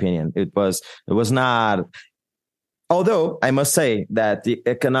 in my opinion. It was not. Although I must say that the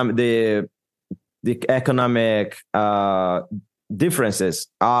economic differences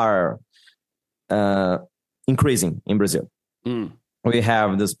are increasing in Brazil. We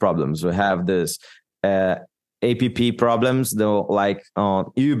have these problems. We have this APP problems, though, like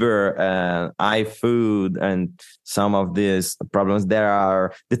on Uber and iFood, and some of these problems that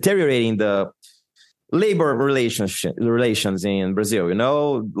are deteriorating the labor relations in Brazil.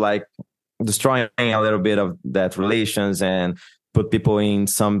 Like destroying a little bit of that relations and put people in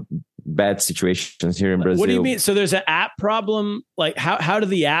some bad situations here in Brazil. What do you mean? So there's an app problem. Like how do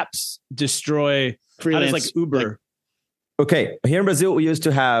the apps destroy? Freelance, how does like Uber? Okay, here in Brazil, we used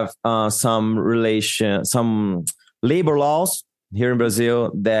to have some labor laws here in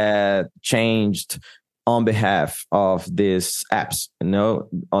Brazil that changed on behalf of these apps.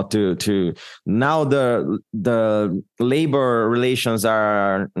 To now the labor relations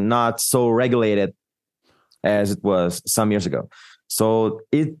are not so regulated as it was some years ago. So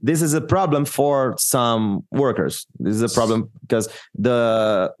this is a problem for some workers. This is a problem because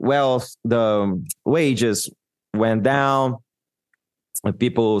the wages went down, and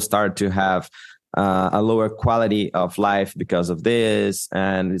people started to have a lower quality of life because of this.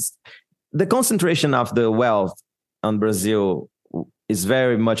 And the concentration of the wealth on Brazil is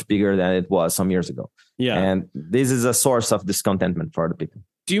very much bigger than it was some years ago. Yeah. And this is a source of discontentment for the people.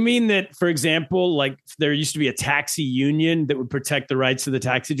 Do you mean that, for example, like there used to be a taxi union that would protect the rights of the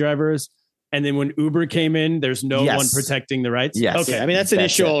taxi drivers, and then when Uber came in, there's no one protecting the rights? Yes. Okay. I mean, that's an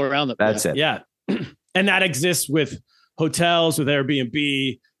issue all around. That's it. Yeah. And that exists with hotels, with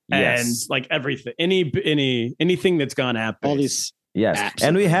Airbnb, and like everything, anything that's gone app. All these. Yes. Apps.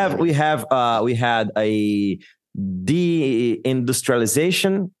 And we had a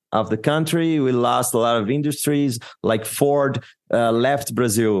deindustrialization of the country. We lost a lot of industries, like Ford left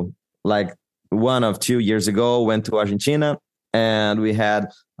Brazil like 1 or 2 years ago, went to Argentina, and we had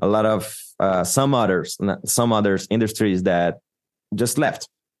a lot of some others industries that just left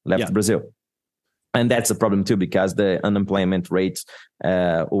Brazil. And that's a problem too, because the unemployment rates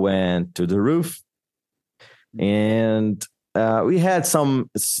went to the roof. And we had some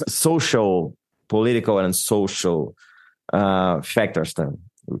political and social factors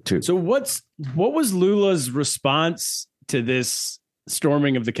too. So what was Lula's response to this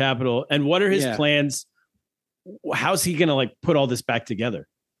storming of the Capitol, and what are his plans? How's he going to like put all this back together?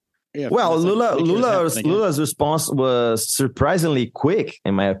 Yeah, well, Lula's response was surprisingly quick,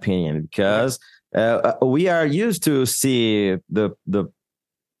 in my opinion, because we are used to see the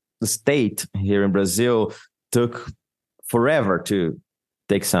state here in Brazil took forever to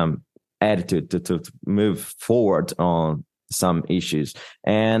take some attitude to move forward on some issues.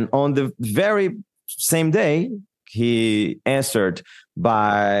 And on the very same day, he answered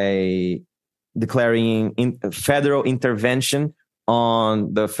by declaring federal intervention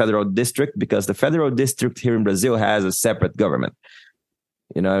on the federal district, because the federal district here in Brazil has a separate government.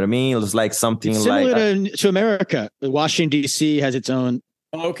 You know what I mean? It's like something it's similar to America. Washington, D.C. has its own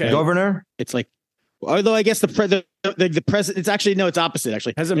governor. It's like, although I guess the president, it's actually, no, it's opposite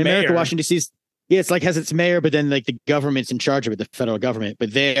actually. Has a in America, mayor. Washington, D.C. It's like has its mayor, but then like the government's in charge of it, the federal government.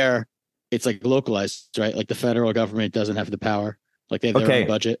 But there, it's like localized, right? Like the federal government doesn't have the power. Like they have their own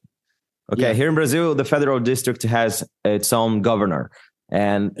budget. Okay, here in Brazil, the federal district has its own governor,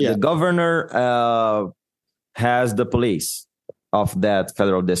 and the governor has the police of that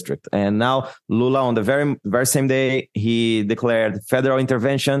federal district. And now Lula, on the very, very same day, he declared federal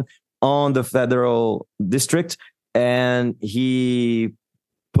intervention on the federal district, and he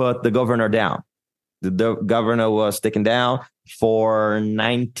put the governor down. The governor was taken down for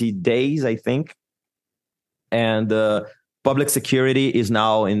 90 days, I think. And public security is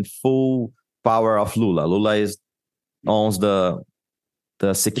now in full power of Lula. Lula owns the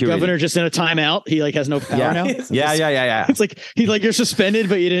the security. The governor just in a timeout. He like has no power now. Yeah. It's like he's like, you're suspended,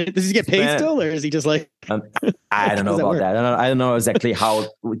 but you didn't. Does he get paid still, or is he just like? I don't know about that. I don't know exactly how.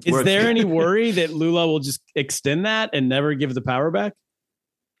 Is there any worry that Lula will just extend that and never give the power back?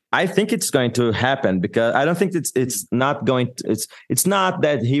 I think it's going to happen because I don't think it's not going to, it's not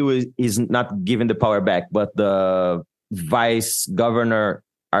that is not giving the power back, but the vice governor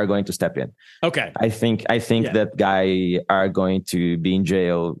are going to step in. Okay. I think that guy are going to be in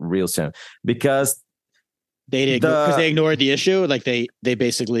jail real soon because they ignored the issue. Like they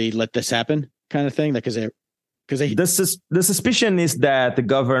basically let this happen kind of thing. Like, the suspicion is that the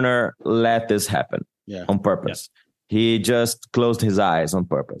governor let this happen on purpose. Yeah. He just closed his eyes on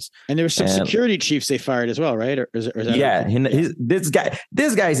purpose. And there were some security chiefs they fired as well, right? Or is that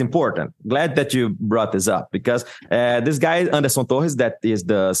this guy is important. Glad that you brought this up because this guy, Anderson Torres, that is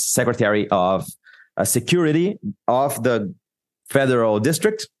the secretary of security of the federal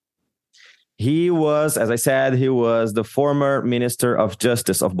district. He was, as I said, the former minister of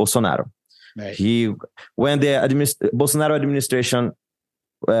justice of Bolsonaro. Right. When the Bolsonaro administration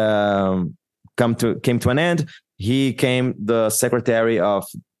came to an end, he came the secretary of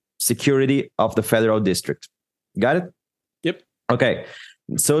security of the federal district. Got it? Yep. Okay.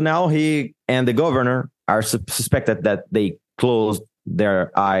 So now he and the governor are suspected that they closed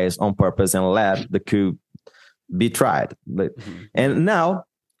their eyes on purpose and let the coup be tried. And now,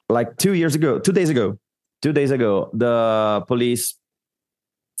 like 2 days ago, the police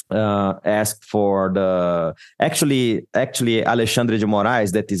asked for actually Alexandre de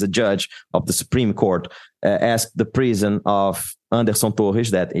Moraes, that is a judge of the Supreme Court, asked the prison of Anderson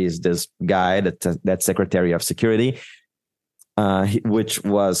Torres, that is this guy, that secretary of security, which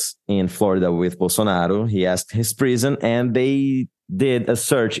was in Florida with Bolsonaro. He asked his prison, and they did a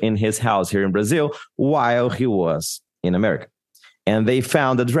search in his house here in Brazil while he was in America. And they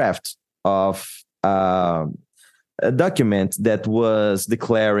found a draft of a document that was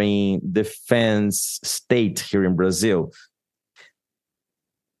declaring defense state here in Brazil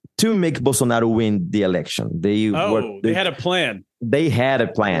to make Bolsonaro win the election. They had a plan. They had a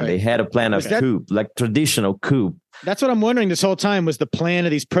plan. Right. They had a plan of coup, like traditional coup. That's what I'm wondering this whole time, was the plan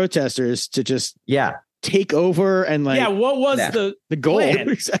of these protesters to just take over and what was the goal?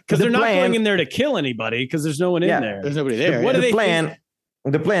 Because they're not going in there to kill anybody because there's no one in there. There's nobody there.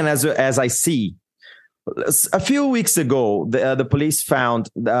 The plan, as I see, a few weeks ago, the police found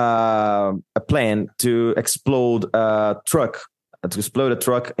a plan to explode a truck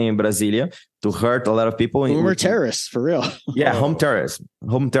in Brasilia to hurt a lot of people. We're terrorists, for real. Yeah, home terrorism.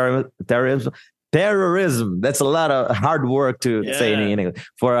 Terrorism. That's a lot of hard work to say in English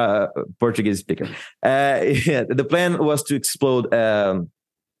for a Portuguese speaker. The plan was to explode a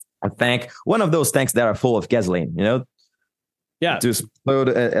tank, one of those tanks that are full of gasoline, Yeah. To explode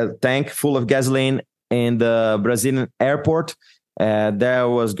a tank full of gasoline in the Brazilian airport. There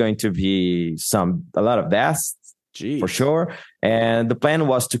was going to be a lot of deaths. For sure. And the plan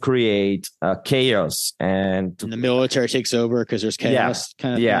was to create chaos and the military takes over because there's chaos.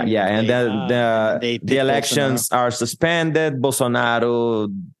 And then the elections are suspended.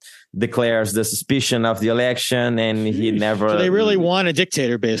 Bolsonaro declares the suspicion of the election, and he never. So they really want a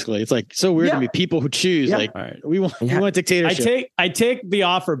dictator, basically. It's like so weird to me. People who choose we want dictatorship. I take the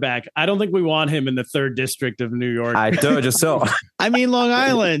offer back. I don't think we want him in the 3rd district of New York. I told you so. I mean, Long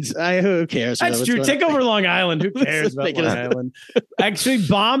Island. Who cares? That's true. Take over Long Island. Who cares about Long Island? Actually,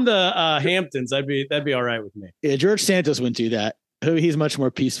 bomb the Hamptons. That'd be all right with me. Yeah, George Santos wouldn't do that. He's much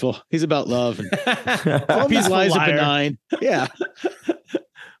more peaceful. He's about love and all his lives are benign. Yeah.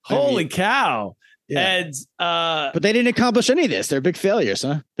 Holy cow. Yeah. And but they didn't accomplish any of this. They're big failures,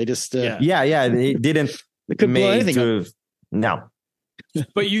 huh? They just they didn't. They couldn't blow anything up. No.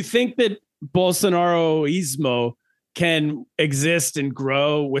 But you think that Bolsonaroismo can exist and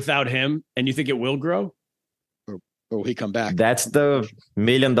grow without him, and you think it will grow? Or will he come back? That's the $1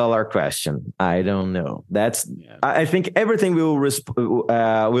 million question. I don't know. I think everything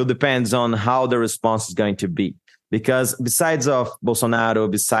will depends on how the response is going to be. Because besides of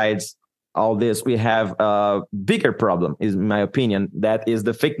Bolsonaro, besides all this, we have a bigger problem, in my opinion, that is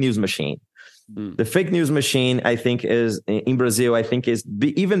the fake news machine. The fake news machine, I think, is in Brazil,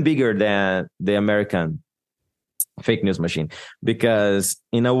 even bigger than the American fake news machine. Because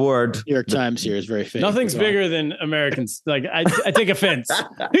in a word, New York Times here is very fake. Nothing's bigger than Americans. Like I take offense.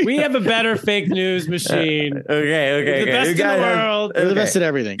 We have a better fake news machine. Okay. The best in the world. They're the best at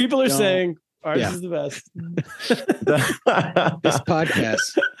everything. People are saying ours is the best. This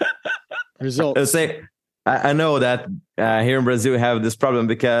podcast result. I know that here in Brazil we have this problem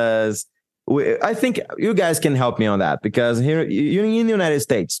because I think you guys can help me on that, because here in the United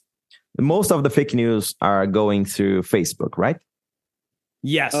States, most of the fake news are going through Facebook, right?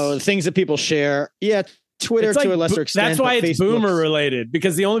 Yes. Oh, the things that people share. Yeah. Twitter to a lesser extent. That's why it's Facebook's boomer related,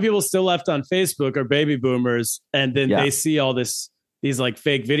 because the only people still left on Facebook are baby boomers. And then they see all these like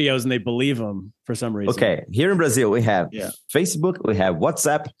fake videos and they believe them for some reason. Okay. Here in Brazil, we have Facebook, we have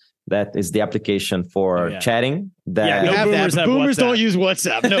WhatsApp. That is the application for chatting. No boomers have boomers WhatsApp. Don't use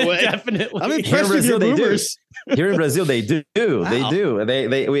WhatsApp. No way. Definitely. I'm impressed with your boomers. Here in Brazil, they do. Wow. They do.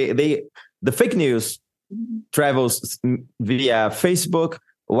 The fake news travels via Facebook,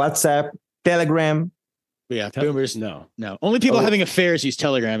 WhatsApp, Telegram. Yeah, boomers. No. Only people having affairs use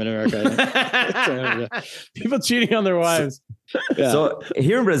Telegram in America. People cheating on their wives. Yeah. So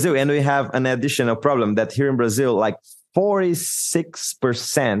here in Brazil, and we have an additional problem that here in Brazil, like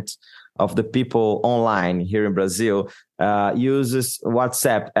 46% of the people online here in Brazil uses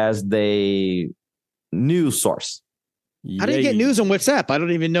WhatsApp as the news source. How do you get news on WhatsApp? I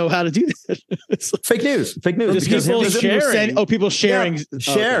don't even know how to do that. Fake news. Just people sharing. People sharing.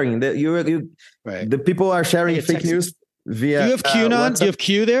 Sharing. Okay. The people are sharing fake news via. Do you have QAnon? Do you have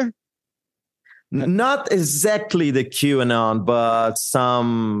Q there? Not exactly the QAnon, but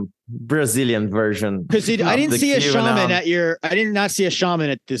some Brazilian version. Because I didn't see a shaman at your. I did not see a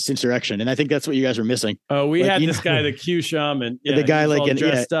shaman at this insurrection, and I think that's what you guys were missing. Oh, we had this guy, the Q shaman. Yeah, the guy like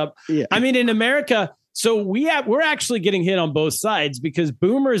dressed up. Yeah. I mean, in America. So we're actually getting hit on both sides, because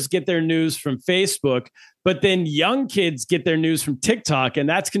boomers get their news from Facebook, but then young kids get their news from TikTok, and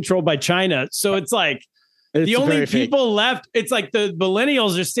that's controlled by China. So it's like the only people left. It's like the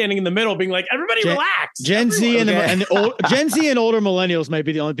millennials are standing in the middle, being like, "Everybody relax." Gen Z and Gen Z and older millennials might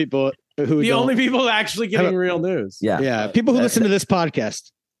be the only people only people actually getting real news. Yeah. People who listen to this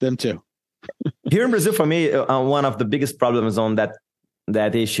podcast, them too. Here in Brazil, for me, one of the biggest problems on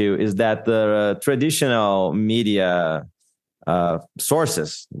that issue is that the traditional media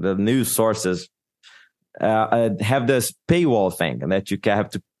sources, the news sources, have this paywall thing, and that you have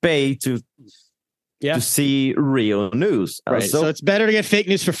to pay to see real news. Right. So it's better to get fake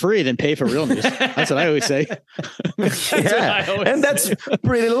news for free than pay for real news. That's what I always say. That's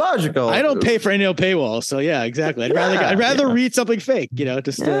pretty logical. I don't pay for any paywall, so yeah, exactly. I'd rather read something fake. At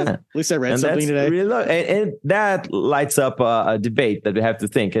least I read something today. And that lights up a debate that we have to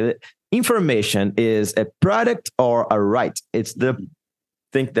think. Information is a product or a right. It's the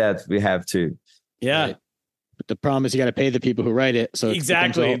thing that we have to. Yeah. Right. But the problem is you got to pay the people who write it. So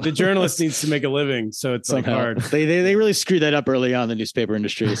exactly, the journalist needs to make a living. So it's like hard. They really screwed that up early on in the newspaper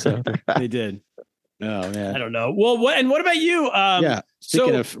industry. So they did. Oh man, I don't know. Well, what about you?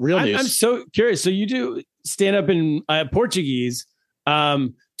 Speaking of real news, I'm so curious. So you do stand up in Portuguese. Do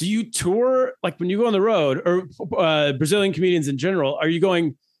you tour, like when you go on the road, or Brazilian comedians in general? Are you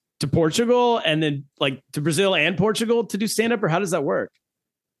going to Portugal and then like to Brazil and Portugal to do stand up, or how does that work?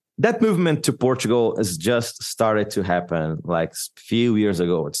 That movement to Portugal has just started to happen like a few years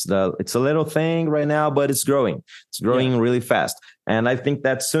ago. It's a little thing right now, but it's growing. It's growing really fast. And I think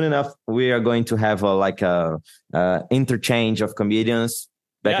that soon enough, we are going to have a interchange of comedians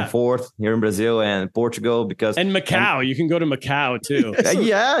back and forth here in Brazil and Portugal, and Macau. You can go to Macau too.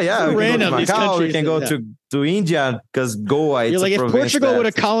 Random. You can go to India, because Goa. You're like, if Portugal would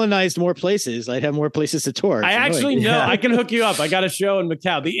have colonized more places, I'd have more places to tour. I actually know. I can hook you up. I got a show in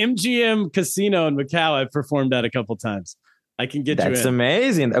Macau, the MGM Casino in Macau. I've performed at a couple times. I can get you in. That's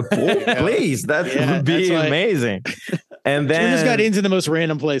amazing. Please, that would be amazing. And then Jim just got into the most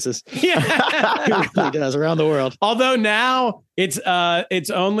random places. Yeah, he really does, around the world. Although now it's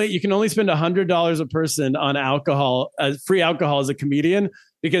only, you can only spend $100 a person on alcohol, free alcohol as a comedian,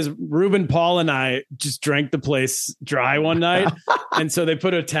 because Ruben Paul and I just drank the place dry one night, and so they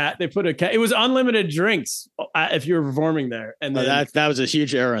put it was unlimited drinks if you were performing there, and then, that was a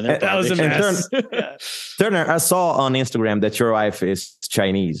huge error on that. That was a mess. Turner, I saw on Instagram that your wife is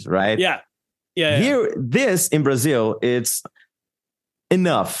Chinese, right? Yeah. Here, this in Brazil, it's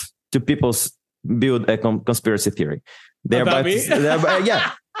enough to people build a conspiracy theory. About me? And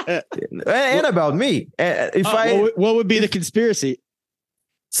about me. What would be the conspiracy?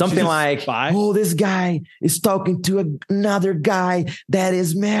 Something like, this guy is talking to another guy that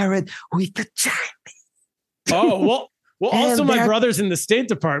is married with a Chinese. Well, also my brother's in the State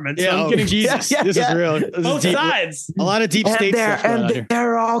Department. So I'm getting Jesus. This is real. Both sides. A lot of deep state stuff. And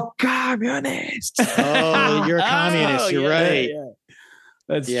they're all communists. Oh, you're a communist. You're right. Yeah.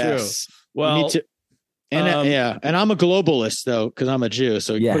 That's true. Well, And and I'm a globalist though, because I'm a Jew.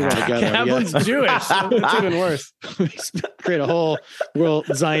 So you put it all together. Kaplan's Jewish. It's even worse. Create a whole world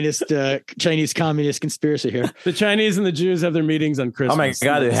Zionist, Chinese communist conspiracy here. The Chinese and the Jews have their meetings on Christmas. Oh my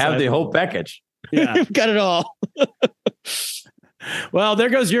God, they have the whole package. Yeah, We've got it all. Well, there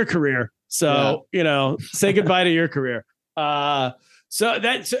goes your career. So say goodbye to your career. And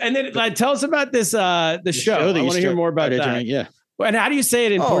then tell us about this the show. I want to hear more about that. Yeah. And how do you say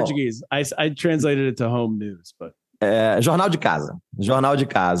it in Portuguese? I translated it to home news, but Jornal de Casa. Jornal de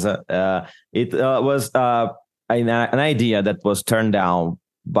Casa. It was an idea that was turned down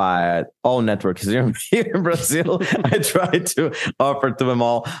by all networks here in Brazil. I tried to offer to them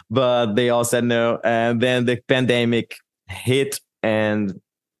all, but they all said no. And then the pandemic hit, and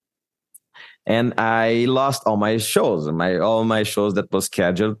I lost all my shows. All my shows that was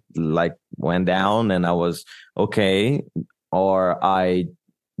scheduled went down, and I was okay. Or I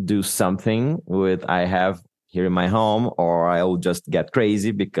do something with I have here in my home, or I will just get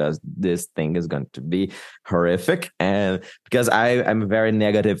crazy because this thing is going to be horrific. And because I'm a very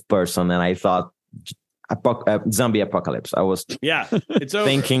negative person, and I thought zombie apocalypse. I was it's over.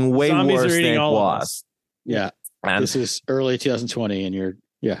 Thinking way Zombies worse than it was. Yeah, and this is early 2020, and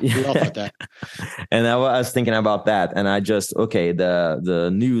we all thought that. And I was thinking about that, and I just the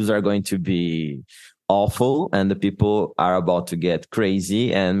news are going to be awful, and the people are about to get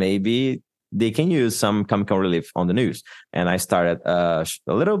crazy, and maybe they can use some comical relief on the news. And I started a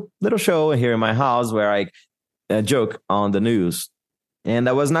little show here in my house where I joke on the news, and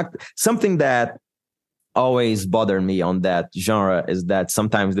that was not something that always bothered me on that genre. Is that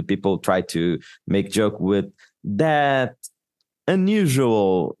sometimes the people try to make joke with that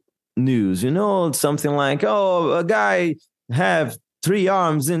unusual news, something like, a guy have 3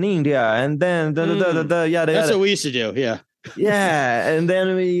 arms in India, and then That's what we used to do. Yeah. And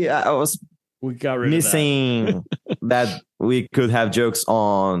then we got rid missing that we could have jokes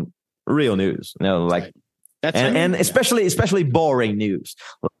on real news, that's and especially boring news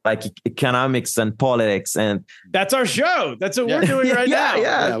like economics and politics, and that's our show. That's what we're doing right now.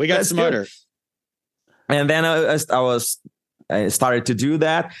 Yeah, we got smarter. Good. And then I started to do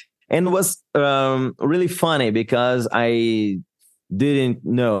that, and it was really funny because I didn't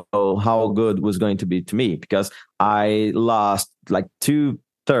know how good it was going to be to me, because I lost 2/3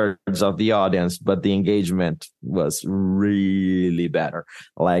 of the audience, but the engagement was really better.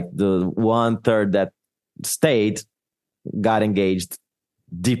 The 1/3 that stayed got engaged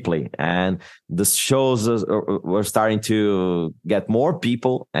deeply, and the shows were starting to get more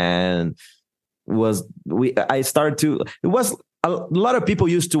people, and it was a lot of people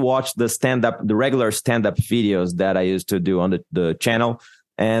used to watch the regular stand-up videos that I used to do on the channel,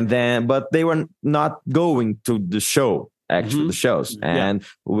 but they were not going to the show, the shows. And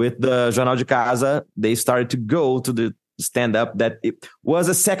with the Jornal de Casa, they started to go to the stand-up. That it was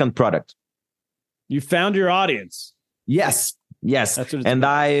a second product. You found your audience. Yes. That's what it's and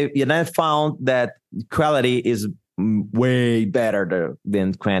I found that quality is way better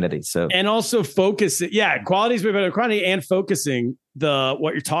than quantity. So, and also focus. Quality is way better than quantity, and focusing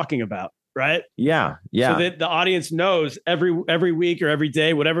what you're talking about, right? Yeah. So that the audience knows every week or every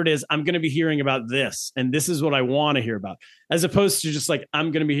day, whatever it is, I'm going to be hearing about this, and this is what I want to hear about, as opposed to just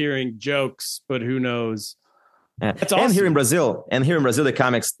I'm going to be hearing jokes, but who knows? That's awesome. And here in Brazil, the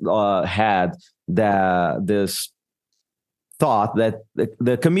comics had this thought that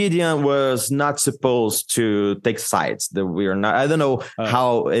the comedian was not supposed to take sides. That we are not. I don't know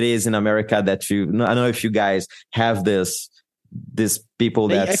how it is in America. That I don't know if you guys have this people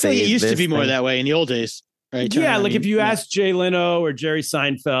that I say think it used to be more thing. that way in the old days, right? Yeah, if you ask Jay Leno or Jerry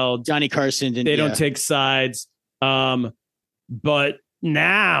Seinfeld, Johnny Carson, they don't take sides. But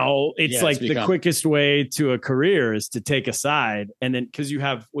now it's the quickest way to a career is to take a side, and then because you'll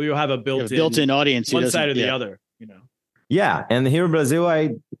have a built-in audience, one side or the other, Yeah, and here in Brazil,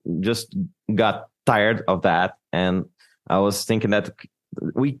 I just got tired of that, and I was thinking that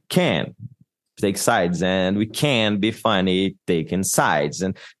we can take sides, and we can be funny taking sides,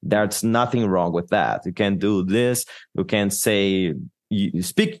 and there's nothing wrong with that. You can do this. You can say, you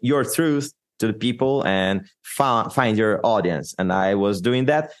speak your truth to the people and find your audience. And I was doing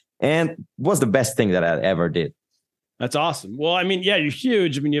that, and was the best thing that I ever did. That's awesome. Well, I mean, you're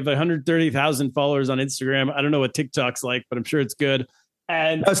huge. I mean, you have 130,000 followers on Instagram. I don't know what TikTok's like, but I'm sure it's good.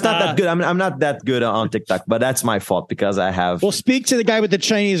 And no, it's not that good. I'm not that good on TikTok, but that's my fault because I have. Well, speak to the guy with the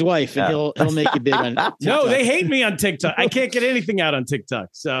Chinese wife, and he'll make you big on TikTok. No, they hate me on TikTok. I can't get anything out on TikTok,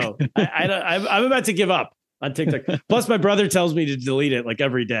 so I'm about to give up on TikTok. Plus, my brother tells me to delete it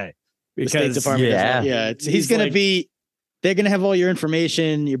every day because he's going to be they're going to have all your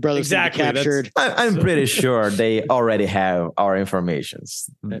information. Your brother's Exactly, going to be captured. I'm pretty sure they already have our informations.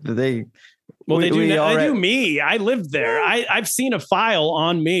 They do me. I lived there. I've seen a file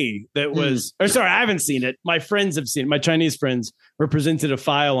on me that was, or sorry, I haven't seen it. My friends have seen it. My Chinese friends presented a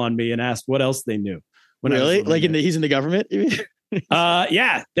file on me and asked what else they knew. Really? Like he's in the government?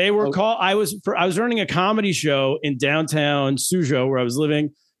 Yeah, they were called. I was running a comedy show in downtown Suzhou where I was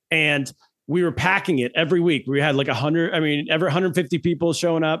living, and we were packing it every week. We had like 150 people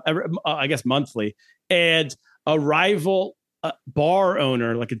showing up I guess monthly, and a rival bar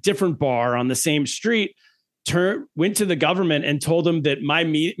owner, like a different bar on the same street, went to the government and told them that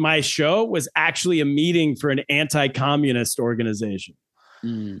my show was actually a meeting for an anti-communist organization.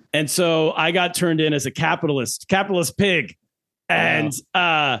 And so I got turned in as a capitalist pig. And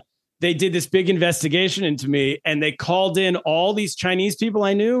they did this big investigation into me, and they called in all these Chinese people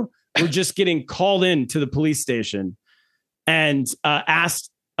I knew were just getting called in to the police station and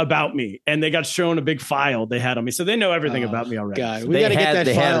asked about me. And they got shown a big file they had on me. So they know everything about me already. God, we got to get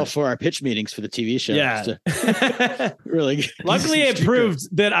that file for our pitch meetings for the TV show. Yeah. Really. Luckily, it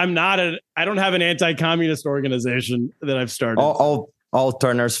proved that I don't have an anti-communist organization that I've started. All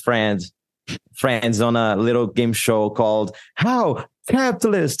Turner's friends on a little game show called How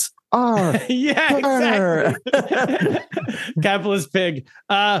Capitalists Are. Yeah, exactly. Capitalist Pig.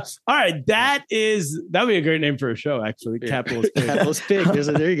 All right, that would be a great name for a show, actually. Yeah. Capitalist Pig. Capitalist Pig.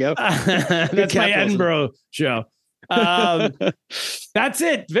 There you go. That's my Edinburgh show. That's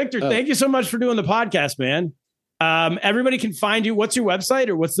it, Victor. Thank you so much for doing the podcast, man. Everybody can find you. What's your website,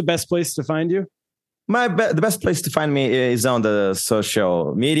 or what's the best place to find you? The best place to find me is on the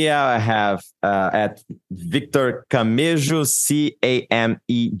social media. I have at Victor Camejo,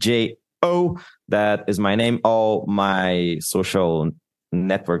 Camejo. That is my name. All my social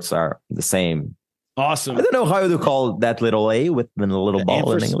networks are the same. Awesome. I don't know how to call that little A with the little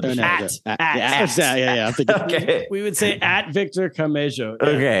ball in English. Yeah. Okay. We would say at Victor Camejo.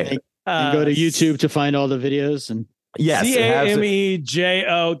 Okay. And go to YouTube to find all the videos and. Yes.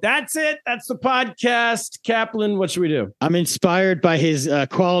 Camejo. That's it. That's the podcast. Kaplan, what should we do? I'm inspired by his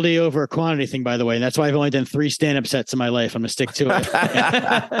quality over quantity thing, by the way. And that's why I've only done 3 stand-up sets in my life. I'm going to stick to it.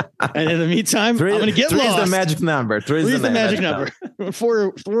 And in the meantime, I'm going to get lost. 3 is the magic number. 3 is the magic number.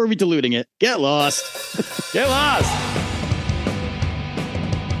 Before we diluting it. Get lost. Get lost.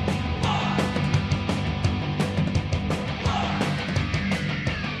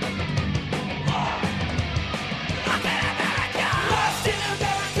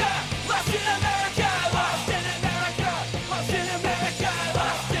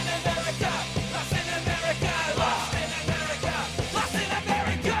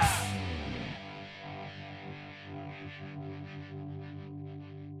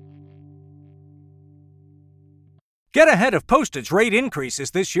 Get ahead of postage rate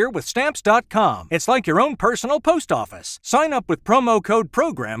increases this year with Stamps.com. It's like your own personal post office. Sign up with promo code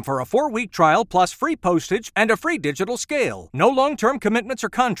PROGRAM for a 4-week trial plus free postage and a free digital scale. No long-term commitments or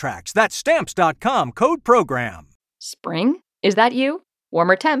contracts. That's Stamps.com, code PROGRAM. Spring? Is that you?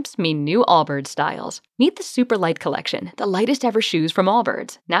 Warmer temps mean new Allbirds styles. Meet the Super Light Collection, the lightest ever shoes from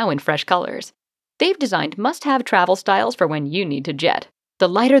Allbirds, now in fresh colors. They've designed must-have travel styles for when you need to jet. The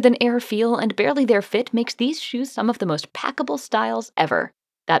lighter-than-air feel and barely-there fit makes these shoes some of the most packable styles ever.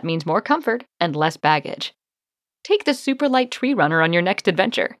 That means more comfort and less baggage. Take the Super Light Tree Runner on your next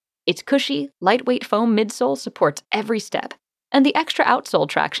adventure. Its cushy, lightweight foam midsole supports every step, and the extra outsole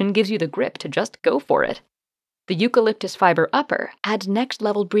traction gives you the grip to just go for it. The eucalyptus fiber upper adds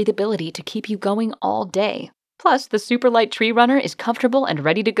next-level breathability to keep you going all day. Plus, the Super Light Tree Runner is comfortable and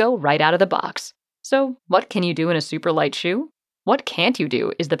ready to go right out of the box. So, what can you do in a super light shoe? What can't you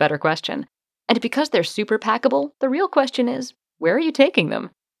do is the better question. And because they're super packable, the real question is, where are you taking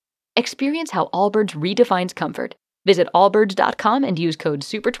them? Experience how Allbirds redefines comfort. Visit allbirds.com and use code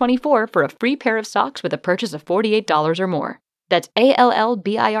SUPER24 for a free pair of socks with a purchase of $48 or more. That's ALLBIRDS.com,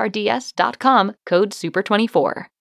 code SUPER24.